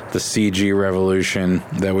the CG revolution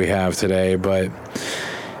that we have today. But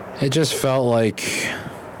it just felt like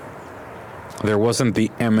there wasn't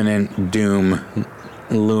the imminent doom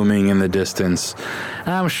looming in the distance. And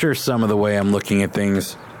I'm sure some of the way I'm looking at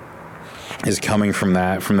things is coming from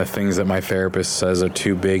the things that my therapist says are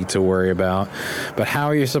too big to worry about. But how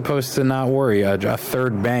are you supposed to not worry? A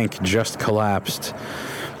third bank just collapsed,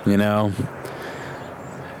 you know?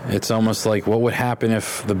 It's almost like, what would happen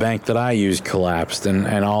if the bank that I use collapsed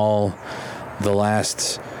and all the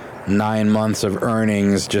last 9 months of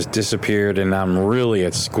earnings just disappeared and I'm really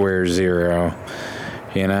at square zero?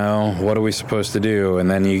 You know, what are we supposed to do? And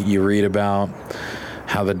then you read about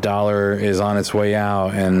how the dollar is on its way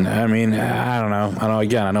out. And I mean, I don't know.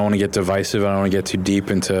 Again, I don't want to get divisive. I don't want to get too deep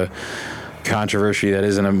into controversy that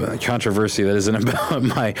isn't about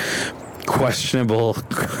my questionable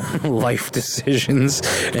life decisions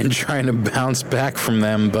and trying to bounce back from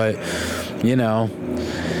them. But, you know,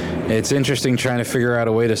 it's interesting trying to figure out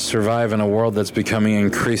a way to survive in a world that's becoming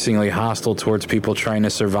increasingly hostile towards people trying to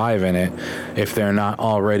survive in it if they're not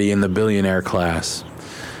already in the billionaire class.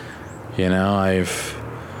 You know,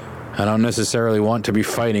 I don't necessarily want to be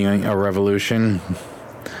fighting a revolution,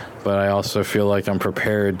 but I also feel like I'm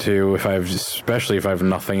prepared to, especially if I have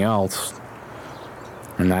nothing else.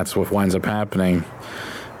 And that's what winds up happening.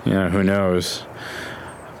 You know, who knows?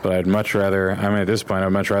 But I'd much rather, at this point, I'd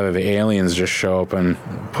much rather the aliens just show up and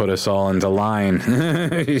put us all into line.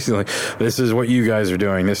 He's like, this is what you guys are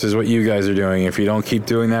doing. This is what you guys are doing. If you don't keep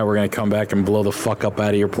doing that, we're going to come back and blow the fuck up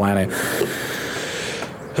out of your planet.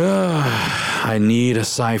 I need a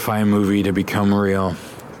sci-fi movie to become real.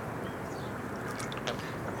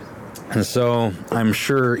 And so I'm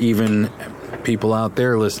sure even people out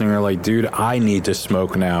there listening are like, dude, I need to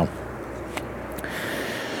smoke now.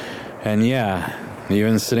 And yeah,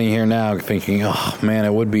 even sitting here now thinking, oh man,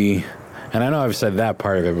 it would be, and I know I've said that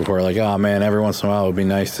part of it before, like, oh man, every once in a while it would be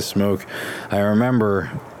nice to smoke. I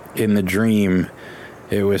remember in the dream,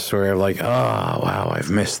 it was sort of like, oh wow, I've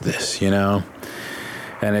missed this, And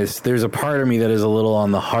there's a part of me that is a little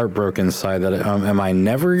on the heartbroken side that, am I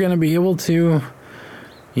never going to be able to,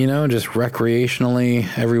 just recreationally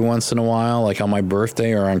every once in a while, like on my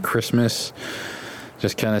birthday or on Christmas,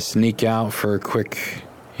 just kind of sneak out for a quick,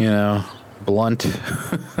 blunt.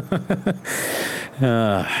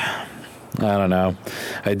 I don't know.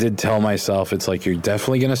 I did tell myself, it's like, you're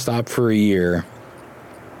definitely going to stop for a year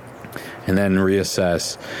and then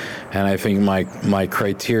reassess. And I think my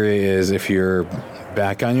criteria is, if you're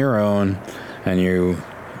back on your own and you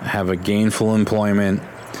have a gainful employment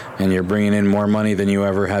and you're bringing in more money than you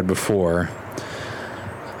ever had before,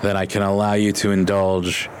 then I can allow you to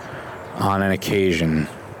indulge on an occasion.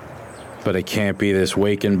 But it can't be this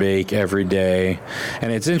wake and bake every day.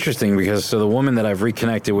 And it's interesting because, so the woman that I've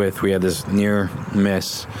reconnected with, we had this near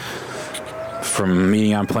miss from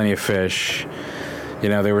meeting on Plenty of Fish.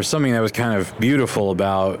 There was something that was kind of beautiful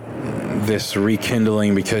about this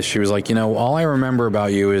rekindling, because she was like, all I remember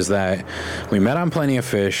about you is that we met on Plenty of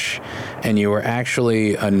Fish and you were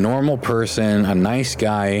actually a normal person, a nice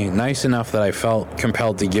guy, nice enough that I felt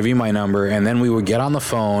compelled to give you my number. And then we would get on the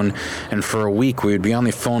phone, and for a week we would be on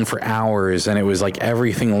the phone for hours, and it was like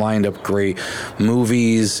everything lined up great.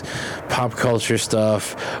 Movies, pop culture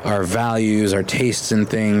stuff, our values, our tastes in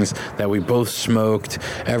things, that we both smoked.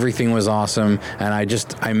 Everything was awesome. And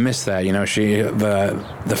I miss that.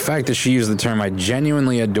 The fact that she used the term, I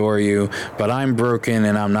genuinely adore you, but I'm broken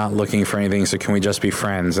and I'm not looking for anything, so can we just be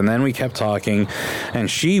friends? And then we kept talking,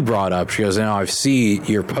 and she brought up, she goes, I've seen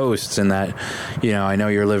your posts and that, I know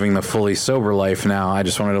you're living the fully sober life now. I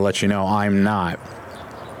just wanted to let you know I'm not.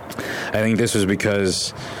 I think this was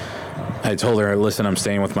because I told her, listen, I'm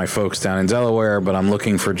staying with my folks down in Delaware, but I'm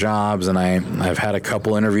looking for jobs, and I've had a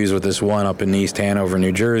couple interviews with this one up in East Hanover,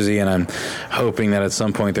 New Jersey, and I'm hoping that at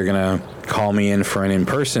some point they're going to call me in for an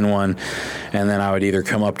in-person one, and then I would either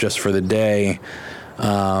come up just for the day,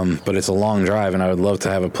 but it's a long drive, and I would love to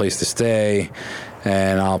have a place to stay,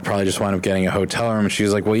 and I'll probably just wind up getting a hotel room. And she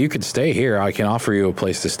was like, well, you could stay here. I can offer you a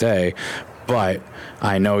place to stay, but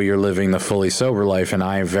I know you're living the fully sober life, and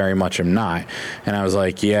I very much am not. And I was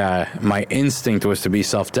like, yeah, my instinct was to be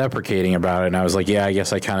self-deprecating about it. And I was like, yeah, I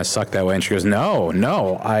guess I kind of suck that way. And she goes,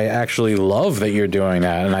 no, I actually love that you're doing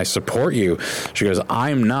that, and I support you. She goes,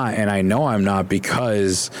 I'm not, and I know I'm not,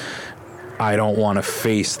 because I don't want to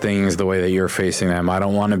face things the way that you're facing them. I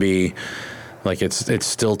don't want to be like, it's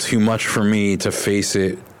still too much for me to face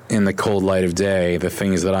it in the cold light of day, the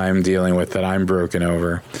things that I'm dealing with, that I'm broken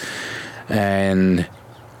over. And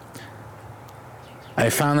I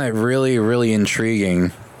found that really, really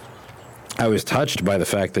intriguing. I was touched by the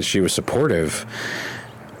fact that she was supportive,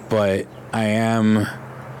 but I am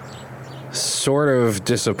sort of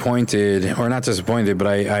disappointed, or not disappointed, but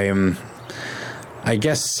I am, I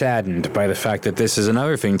guess, saddened by the fact that this is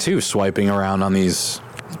another thing too, swiping around on these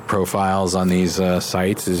profiles on these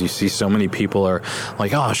sites, is you see so many people are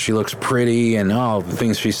like, oh, she looks pretty, and oh, the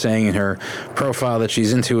things she's saying in her profile that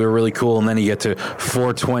she's into are really cool, and then you get to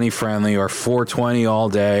 420 friendly or 420 all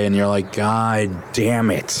day, and you're like, God damn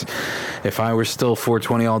it, if I were still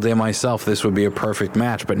 420 all day myself, this would be a perfect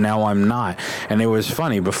match, but now I'm not. And it was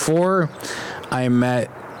funny, before I met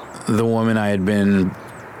the woman I had been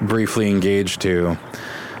briefly engaged to,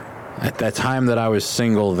 at that time that I was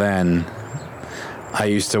single then, I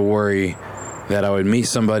used to worry that I would meet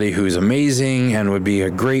somebody who's amazing and would be a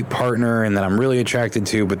great partner and that I'm really attracted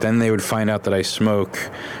to, but then they would find out that I smoke,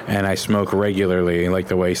 and I smoke regularly, like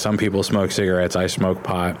the way some people smoke cigarettes, I smoke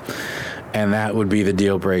pot, and that would be the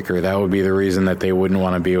deal breaker. That would be the reason that they wouldn't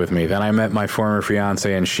want to be with me. Then I met my former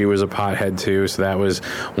fiance, and she was a pothead too, so that was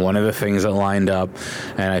one of the things that lined up,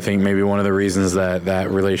 and I think maybe one of the reasons that that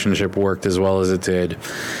relationship worked as well as it did.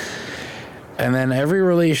 And then every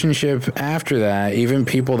relationship after that, even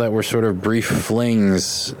people that were sort of brief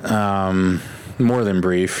flings, more than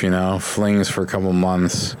brief, flings for a couple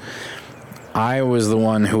months, I was the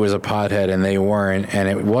one who was a pothead and they weren't, and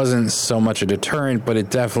it wasn't so much a deterrent, but it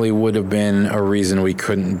definitely would have been a reason we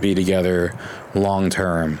couldn't be together long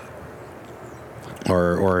term,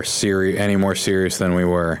 or any more serious than we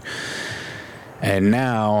were. And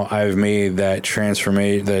now I've made that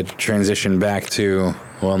transition back to,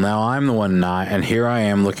 well, now I'm the one not, and here I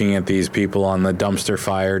am looking at these people on the dumpster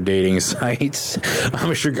fire dating sites.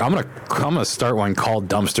 I'm gonna start one called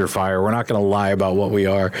Dumpster Fire. We're not gonna lie about what we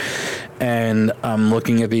are. And I'm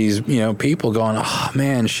looking at these, people going, oh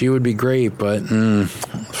man, she would be great, but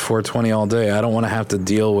 420 all day. I don't want to have to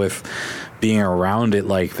deal with being around it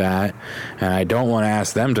like that, and I don't want to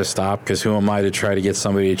ask them to stop, because who am I to try to get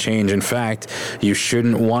somebody to change? In fact, you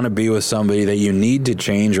shouldn't want to be with somebody that you need to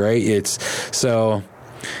change, right? It's so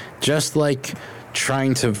just like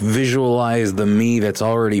trying to visualize the me that's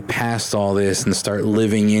already past all this and start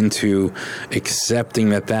living into accepting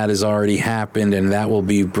that has already happened, and that will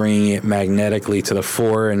be bringing it magnetically to the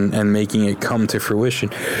fore and making it come to fruition.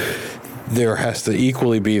 There has to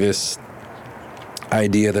equally be this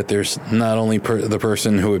idea that there's not only the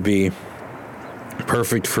person who would be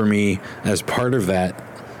perfect for me as part of that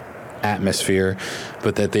atmosphere,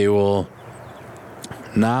 but that they will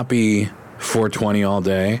not be 420 all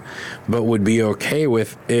day, but would be okay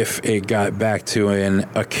with if it got back to an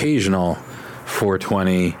occasional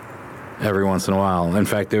 420 every once in a while. In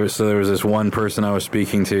fact, there was this one person I was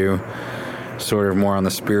speaking to, sort of more on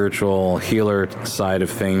the spiritual healer side of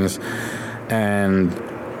things, and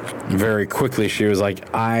very quickly she was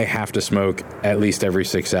like, I have to smoke at least every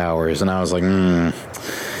 6 hours. And I was like,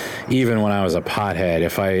 even when I was a pothead,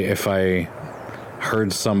 if I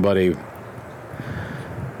heard somebody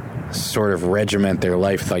sort of regiment their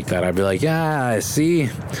life like that, I'd be like, yeah, see,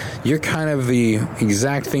 you're kind of the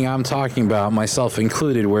exact thing I'm talking about, myself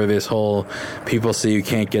included, where this whole people say you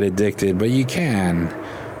can't get addicted, but you can.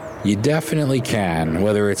 You definitely can,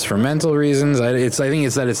 whether it's for mental reasons. I think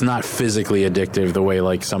it's that it's not physically addictive the way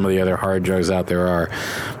like some of the other hard drugs out there are.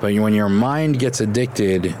 But when your mind gets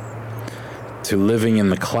addicted to living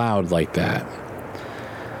in the cloud like that,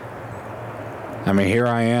 I mean, here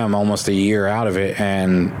I am almost a year out of it,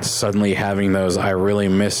 and suddenly having those, I really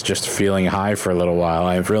miss just feeling high for a little while.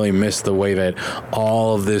 I've really missed the way that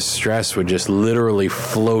all of this stress would just literally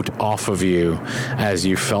float off of you as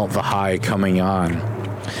you felt the high coming on.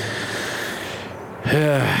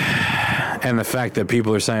 And the fact that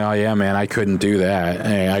people are saying, oh yeah, man, I couldn't do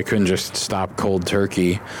that. I couldn't just stop cold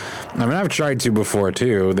turkey. I mean, I've tried to before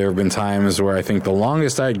too. There have been times where I think the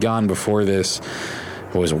longest I'd gone before this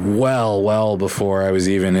was well before I was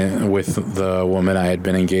even with the woman I had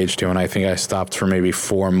been engaged to. And I think I stopped for maybe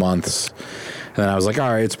 4 months. And then I was like, all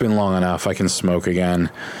right, it's been long enough. I can smoke again.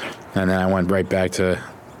 And then I went right back to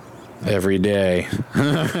every day.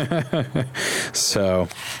 So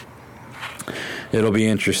it'll be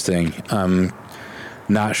interesting. I'm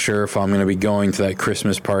not sure if I'm going to be going to that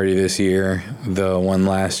Christmas party this year. The one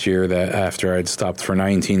last year that after I'd stopped for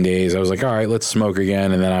 19 days, I was like, all right, let's smoke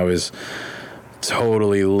again. And then I was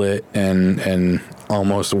totally lit and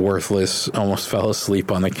almost worthless, almost fell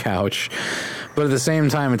asleep on the couch. But at the same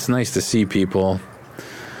time, it's nice to see people.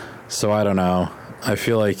 So I don't know. I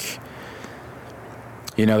feel like,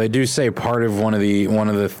 they do say part of one of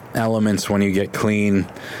the elements when you get clean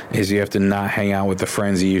is you have to not hang out with the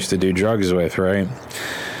friends you used to do drugs with, right?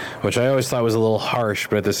 Which I always thought was a little harsh,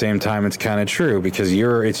 but at the same time, it's kind of true, because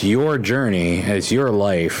it's your journey, it's your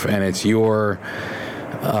life, and it's your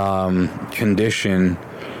condition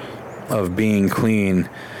of being clean.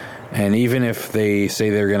 And even if they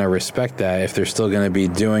say they're going to respect that, if they're still going to be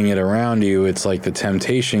doing it around you, it's like the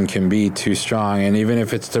temptation can be too strong. And even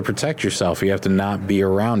if it's to protect yourself, you have to not be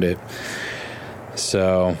around it.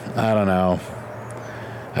 So, I don't know.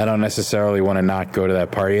 I don't necessarily want to not go to that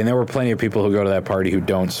party. And there were plenty of people who go to that party who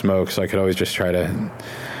don't smoke, so I could always just try to...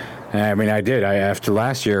 I mean, I did. After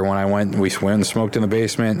last year when we went and smoked in the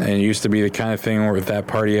basement, and it used to be the kind of thing where with that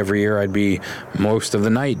party every year, I'd be most of the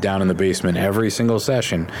night down in the basement, every single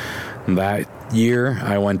session. That year,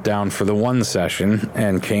 I went down for the one session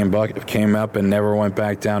and came up and never went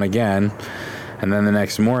back down again. And then the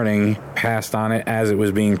next morning, passed on it as it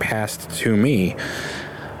was being passed to me.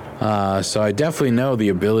 So I definitely know the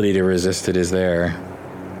ability to resist it is there.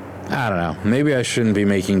 I don't know. Maybe I shouldn't be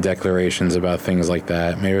making declarations about things like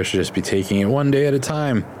that. Maybe I should just be taking it one day at a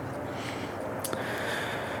time.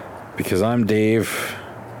 Because I'm Dave.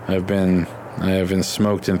 I have been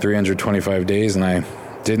smoked in 325 days, and I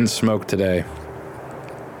didn't smoke today.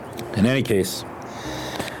 In any case,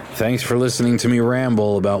 thanks for listening to me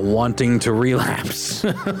ramble about wanting to relapse.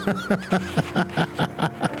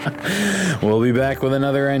 We'll be back with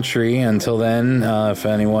another entry. Until then, if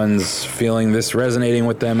anyone's feeling this resonating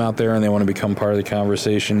with them out there and they want to become part of the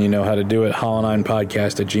conversation, you know how to do it.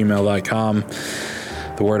 hollow9podcast@gmail.com.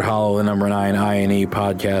 The word hollow, the number 9, INE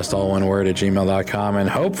podcast, all one word, @gmail.com. And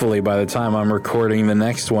hopefully by the time I'm recording the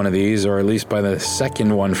next one of these, or at least by the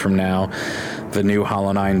second one from now, the new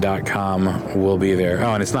hollow9.com will be there.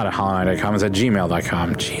 Oh, and it's not at hollow9.com, it's at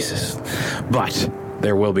gmail.com. Jesus. But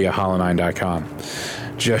there will be a hollow9.com.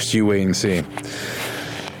 Just you wait and see.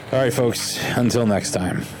 All right, folks, until next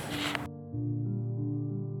time.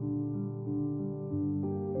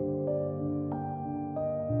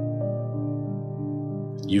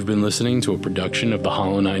 You've been listening to a production of the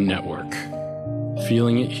Hollow 9 Network.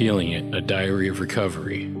 Feeling It, Healing It, A Diary of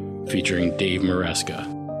Recovery, featuring Dave Maresca.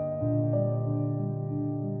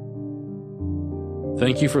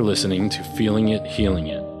 Thank you for listening to Feeling It, Healing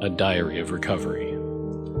It, A Diary of Recovery.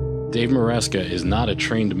 Dave Maresca is not a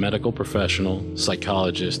trained medical professional,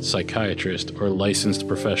 psychologist, psychiatrist, or licensed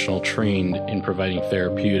professional trained in providing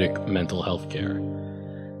therapeutic mental health care.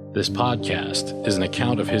 This podcast is an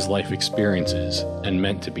account of his life experiences and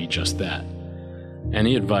meant to be just that.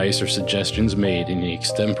 Any advice or suggestions made in the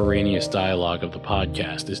extemporaneous dialogue of the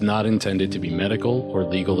podcast is not intended to be medical or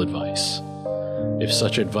legal advice. If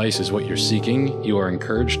such advice is what you're seeking, you are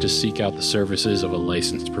encouraged to seek out the services of a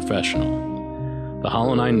licensed professional. The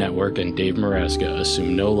Hollow 9 Network and Dave Maresca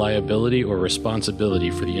assume no liability or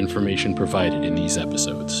responsibility for the information provided in these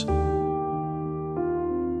episodes.